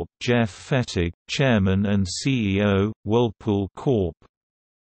 Bancorp; Jeff Fettig, Chairman and CEO, Whirlpool Corp.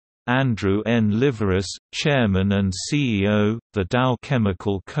 Andrew N. Liveris, Chairman and CEO, The Dow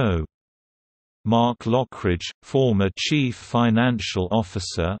Chemical Co. Mark Lockridge, former Chief Financial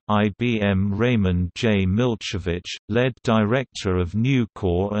Officer, IBM; Raymond J. Milchovich, lead Director of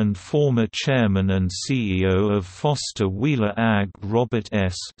Nucor and former Chairman and CEO of Foster Wheeler Ag; Robert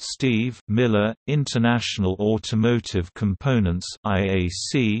S. Steve Miller, International Automotive Components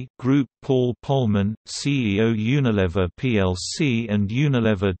IAC Group; Paul Polman, CEO Unilever plc and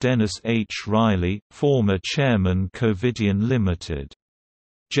Unilever; Dennis H. Riley, former Chairman Covidien Limited.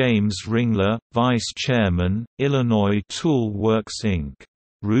 James Ringler, Vice Chairman, Illinois Tool Works Inc.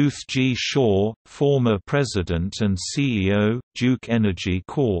 Ruth G. Shaw, former President and CEO, Duke Energy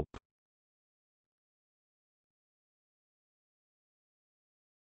Corp.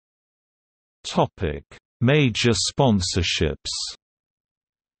 Major sponsorships.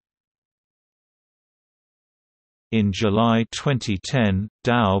 In July 2010,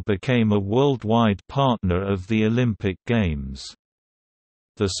 Dow became a worldwide partner of the Olympic Games.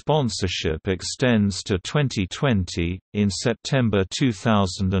 The sponsorship extends to 2020. In September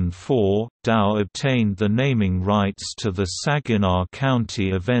 2004, Dow obtained the naming rights to the Saginaw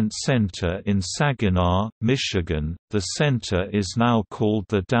County Event Center in Saginaw, Michigan. The center is now called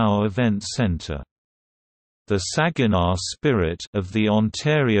the Dow Event Center. The Saginaw Spirit of the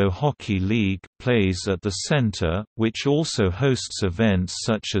Ontario Hockey League plays at the center, which also hosts events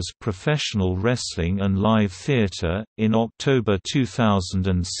such as professional wrestling and live theater. In October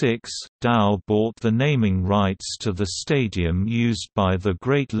 2006, Dow bought the naming rights to the stadium used by the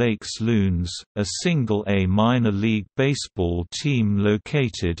Great Lakes Loons, a single-A minor league baseball team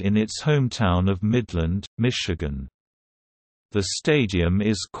located in its hometown of Midland, Michigan. The stadium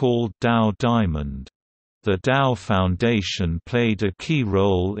is called Dow Diamond. The Dow Foundation played a key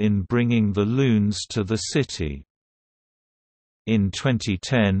role in bringing the Loons to the city. In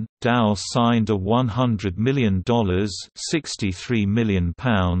 2010, Dow signed a $100 million (£63 million)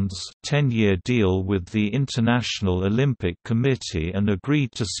 10-year deal with the International Olympic Committee and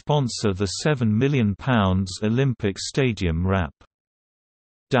agreed to sponsor the £7 million Olympic Stadium wrap.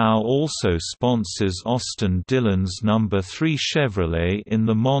 Dow also sponsors Austin Dillon's No. 3 Chevrolet in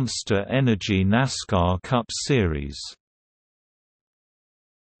the Monster Energy NASCAR Cup Series.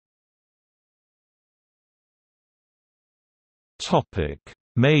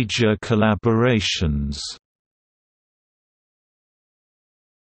 Major collaborations.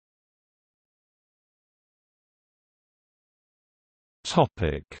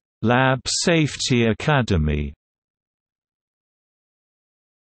 Lab Safety Academy.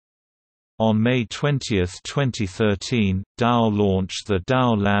 On May 20, 2013, Dow launched the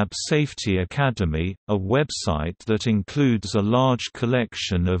Dow Lab Safety Academy, a website that includes a large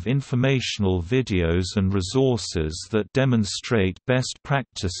collection of informational videos and resources that demonstrate best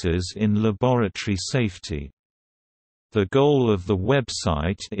practices in laboratory safety. The goal of the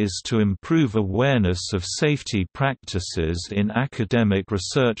website is to improve awareness of safety practices in academic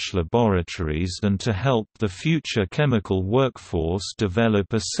research laboratories and to help the future chemical workforce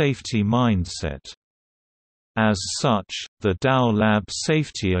develop a safety mindset. As such, the Dow Lab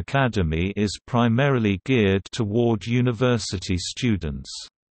Safety Academy is primarily geared toward university students.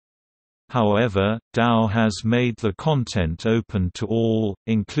 However, Dow has made the content open to all,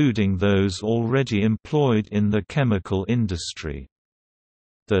 including those already employed in the chemical industry.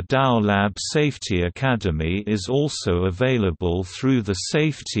 The Dow Lab Safety Academy is also available through the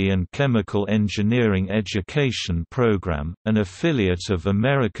Safety and Chemical Engineering Education Program, an affiliate of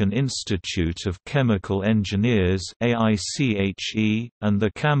American Institute of Chemical Engineers (AICHE), and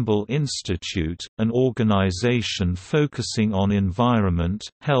the Campbell Institute, an organization focusing on environment,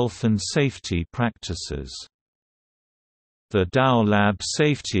 health and safety practices. The Dow Lab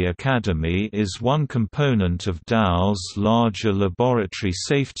Safety Academy is one component of Dow's larger laboratory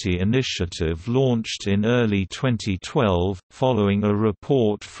safety initiative launched in early 2012, following a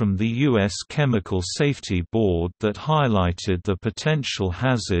report from the U.S. Chemical Safety Board that highlighted the potential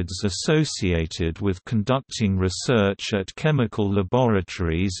hazards associated with conducting research at chemical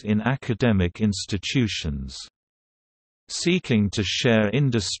laboratories in academic institutions. Seeking to share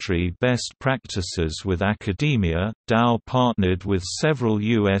industry best practices with academia, Dow partnered with several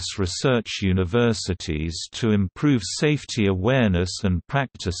U.S. research universities to improve safety awareness and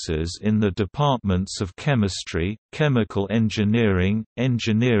practices in the departments of chemistry, chemical engineering,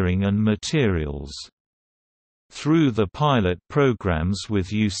 engineering and materials. Through the pilot programs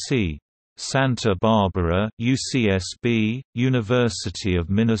with UC Santa Barbara, UCSB, University of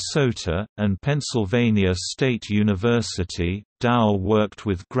Minnesota, and Pennsylvania State University, Dow worked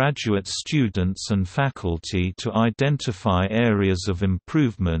with graduate students and faculty to identify areas of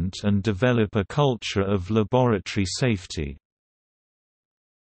improvement and develop a culture of laboratory safety.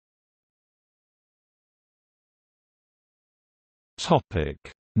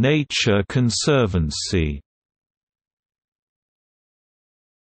 Nature Conservancy.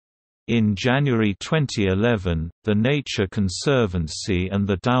 In January 2011, the Nature Conservancy and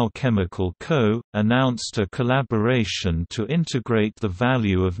the Dow Chemical Co. announced a collaboration to integrate the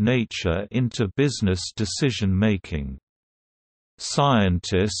value of nature into business decision-making.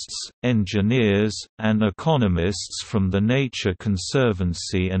 Scientists, engineers, and economists from the Nature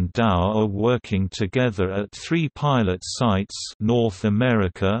Conservancy and Dow are working together at 3 pilot sites, North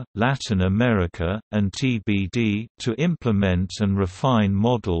America, Latin America, and TBD, to implement and refine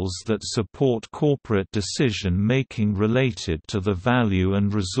models that support corporate decision-making related to the value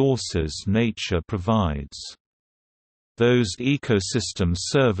and resources nature provides. Those ecosystem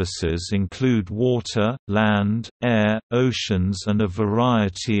services include water, land, air, oceans and a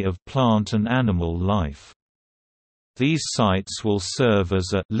variety of plant and animal life. These sites will serve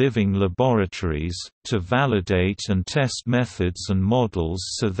as living laboratories, to validate and test methods and models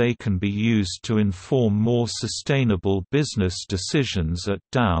so they can be used to inform more sustainable business decisions at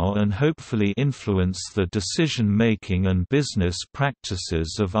Dow and hopefully influence the decision-making and business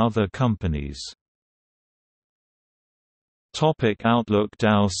practices of other companies. Outlook.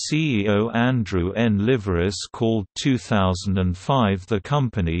 Dow CEO Andrew N. Liveris called 2005 the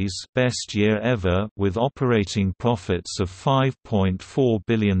company's best year ever, with operating profits of $5.4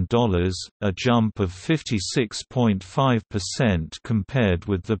 billion, a jump of 56.5% compared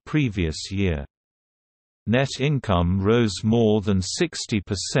with the previous year. Net income rose more than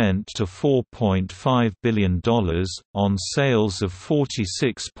 60% to $4.5 billion, on sales of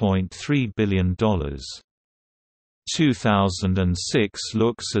 $46.3 billion. 2006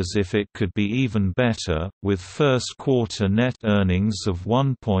 looks as if it could be even better, with first-quarter net earnings of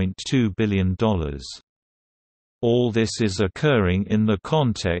 $1.2 billion. All this is occurring in the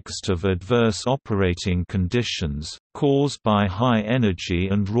context of adverse operating conditions, caused by high energy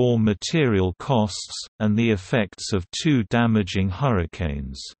and raw material costs, and the effects of 2 damaging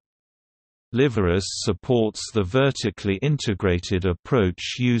hurricanes. Liveris supports the vertically integrated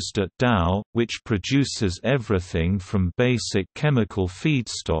approach used at Dow, which produces everything from basic chemical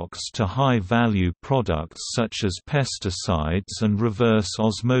feedstocks to high-value products such as pesticides and reverse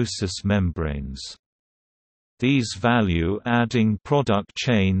osmosis membranes. These value-adding product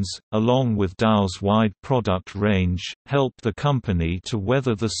chains, along with Dow's wide product range, help the company to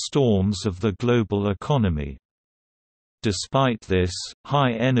weather the storms of the global economy. Despite this,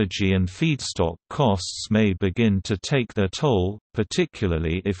 high energy and feedstock costs may begin to take their toll,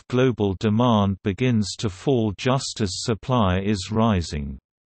 particularly if global demand begins to fall just as supply is rising.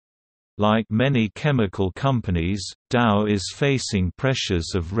 Like many chemical companies, Dow is facing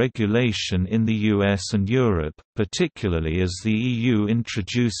pressures of regulation in the US and Europe, particularly as the EU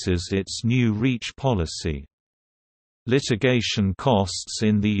introduces its new REACH policy. Litigation costs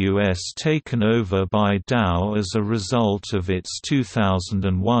in the U.S. taken over by Dow as a result of its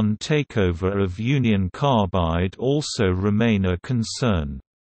 2001 takeover of Union Carbide also remain a concern.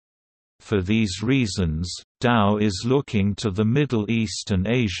 For these reasons, Dow is looking to the Middle East and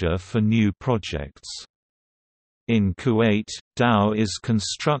Asia for new projects. In Kuwait, Dow is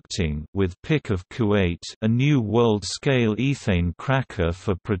constructing with PIC of Kuwait a new world-scale ethane cracker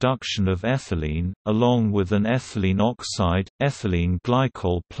for production of ethylene, along with an ethylene oxide, ethylene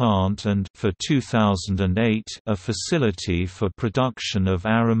glycol plant and for 2008 a facility for production of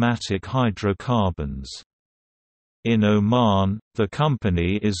aromatic hydrocarbons. In Oman, the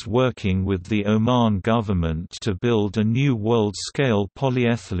company is working with the Oman government to build a new world-scale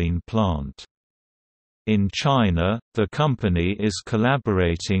polyethylene plant. In China, the company is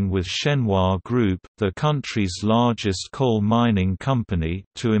collaborating with Shenhua Group, the country's largest coal mining company,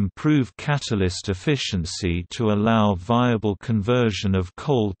 to improve catalyst efficiency to allow viable conversion of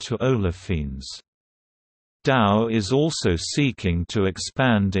coal to olefins. Dow is also seeking to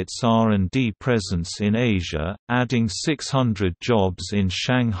expand its R&D presence in Asia, adding 600 jobs in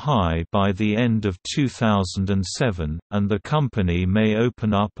Shanghai by the end of 2007, and the company may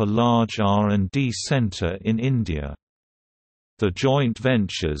open up a large R&D center in India. The joint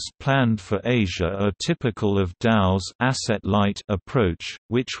ventures planned for Asia are typical of Dow's asset-light approach,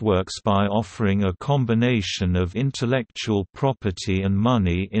 which works by offering a combination of intellectual property and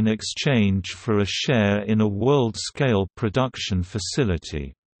money in exchange for a share in a world-scale production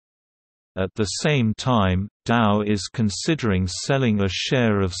facility. At the same time, Dow is considering selling a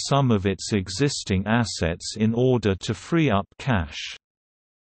share of some of its existing assets in order to free up cash.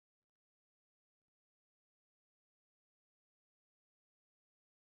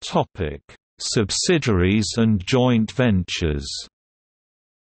 Subsidiaries and joint ventures.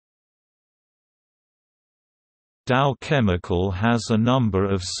 Dow Chemical has a number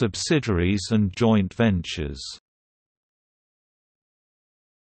of subsidiaries and joint ventures.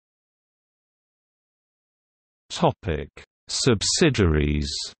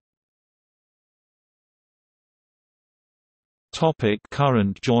 Subsidiaries.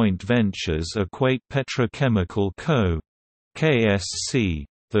 Current joint ventures equate Petrochemical Co. KSC.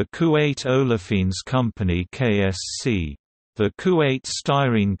 The Kuwait Olefins Company KSC. The Kuwait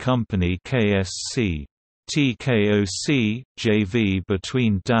Styrene Company KSC. TKOC, JV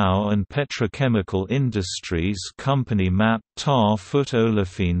between Dow and Petrochemical Industries Company MAP Tar Foot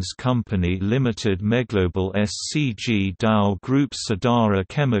Olefins Company Limited Meglobal SCG Dow Group Sadara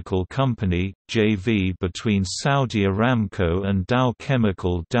Chemical Company, JV between Saudi Aramco and Dow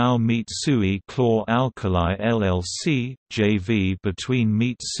Chemical Dow Mitsui Chlor Alkali LLC, JV between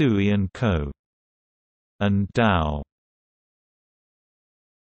Mitsui & Co. and Dow.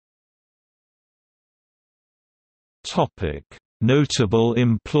 Notable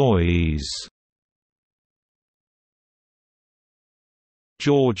employees.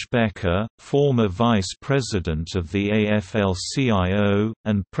 George Becker, former Vice President of the AFL-CIO,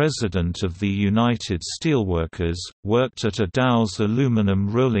 and President of the United Steelworkers, worked at a Dow's aluminum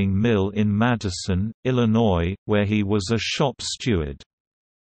rolling mill in Madison, Illinois, where he was a shop steward.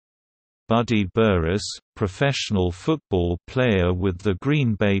 Buddy Burris, professional football player with the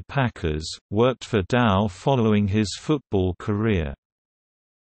Green Bay Packers, worked for Dow following his football career.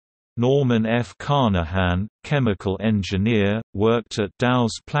 Norman F. Carnahan, chemical engineer, worked at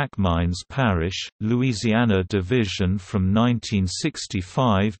Dow's Plaquemines Parish, Louisiana division from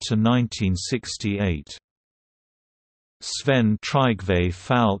 1965 to 1968. Sven Trygve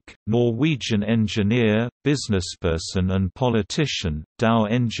Falk, Norwegian engineer, businessperson and politician, Dow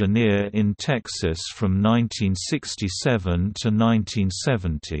engineer in Texas from 1967 to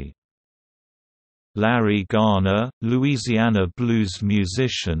 1970. Larry Garner, Louisiana blues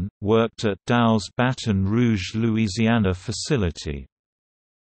musician, worked at Dow's Baton Rouge, Louisiana facility.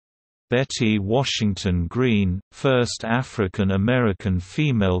 Betty Washington Green, first African-American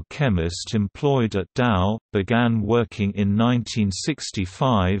female chemist employed at Dow, began working in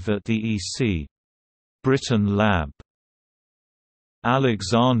 1965 at the E.C. Britton Lab.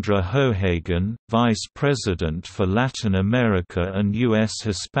 Alexandra Hohagen, Vice President for Latin America and U.S.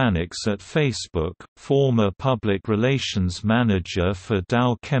 Hispanics at Facebook, former Public Relations Manager for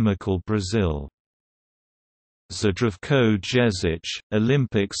Dow Chemical Brazil. Zdravko Jezic,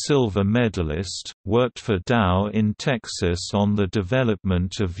 Olympic silver medalist, worked for Dow in Texas on the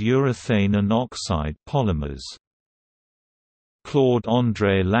development of urethane and oxide polymers.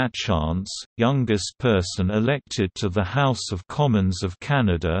 Claude-André Lachance, youngest person elected to the House of Commons of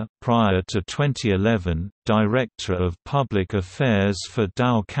Canada, prior to 2011, Director of Public Affairs for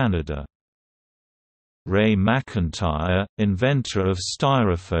Dow Canada. Ray McIntyre, inventor of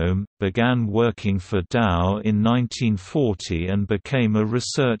Styrofoam, began working for Dow in 1940 and became a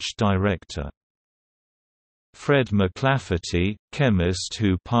research director. Fred McLafferty, chemist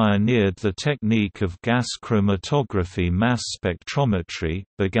who pioneered the technique of gas chromatography mass spectrometry,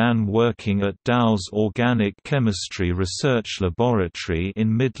 began working at Dow's Organic Chemistry Research Laboratory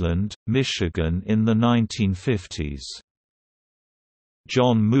in Midland, Michigan in the 1950s.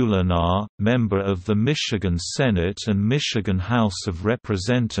 John Moulinar, member of the Michigan Senate and Michigan House of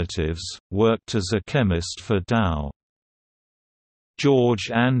Representatives, worked as a chemist for Dow. George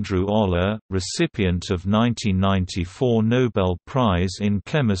Andrew Oller, recipient of 1994 Nobel Prize in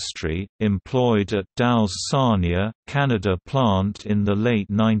Chemistry, employed at Dow's Sarnia, Canada plant in the late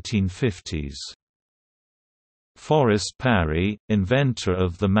 1950s. Forrest Parry, inventor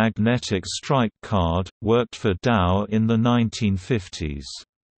of the magnetic stripe card, worked for Dow in the 1950s.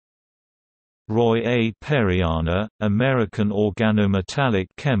 Roy A. Periana, American organometallic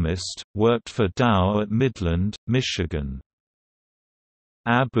chemist, worked for Dow at Midland, Michigan.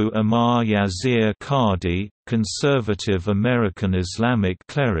 Abu Amar Yazir Qadi, conservative American Islamic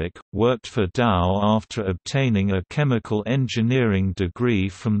cleric, worked for Dow after obtaining a chemical engineering degree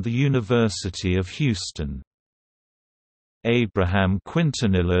from the University of Houston. Abraham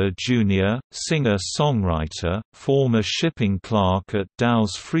Quintanilla Jr., singer-songwriter, former shipping clerk at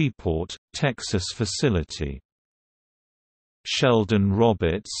Dow's Freeport, Texas facility. Sheldon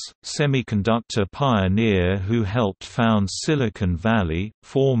Roberts, semiconductor pioneer who helped found Silicon Valley,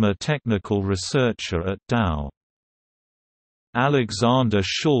 former technical researcher at Dow. Alexander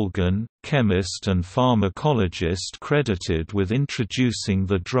Shulgin, chemist and pharmacologist credited with introducing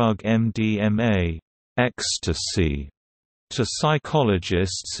the drug MDMA ecstasy to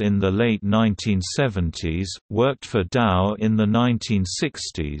psychologists in the late 1970s, worked for Dow in the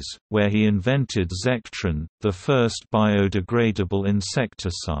 1960s, where he invented Zectran, the first biodegradable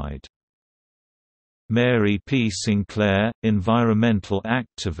insecticide. Mary P. Sinclair, environmental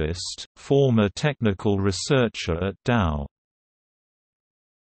activist, former technical researcher at Dow.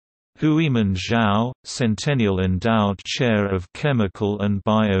 Huimin Zhao, Centennial Endowed Chair of Chemical and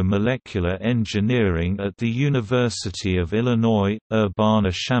Biomolecular Engineering at the University of Illinois,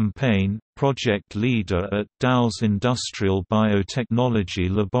 Urbana-Champaign, project leader at Dow's Industrial Biotechnology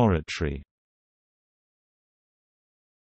Laboratory.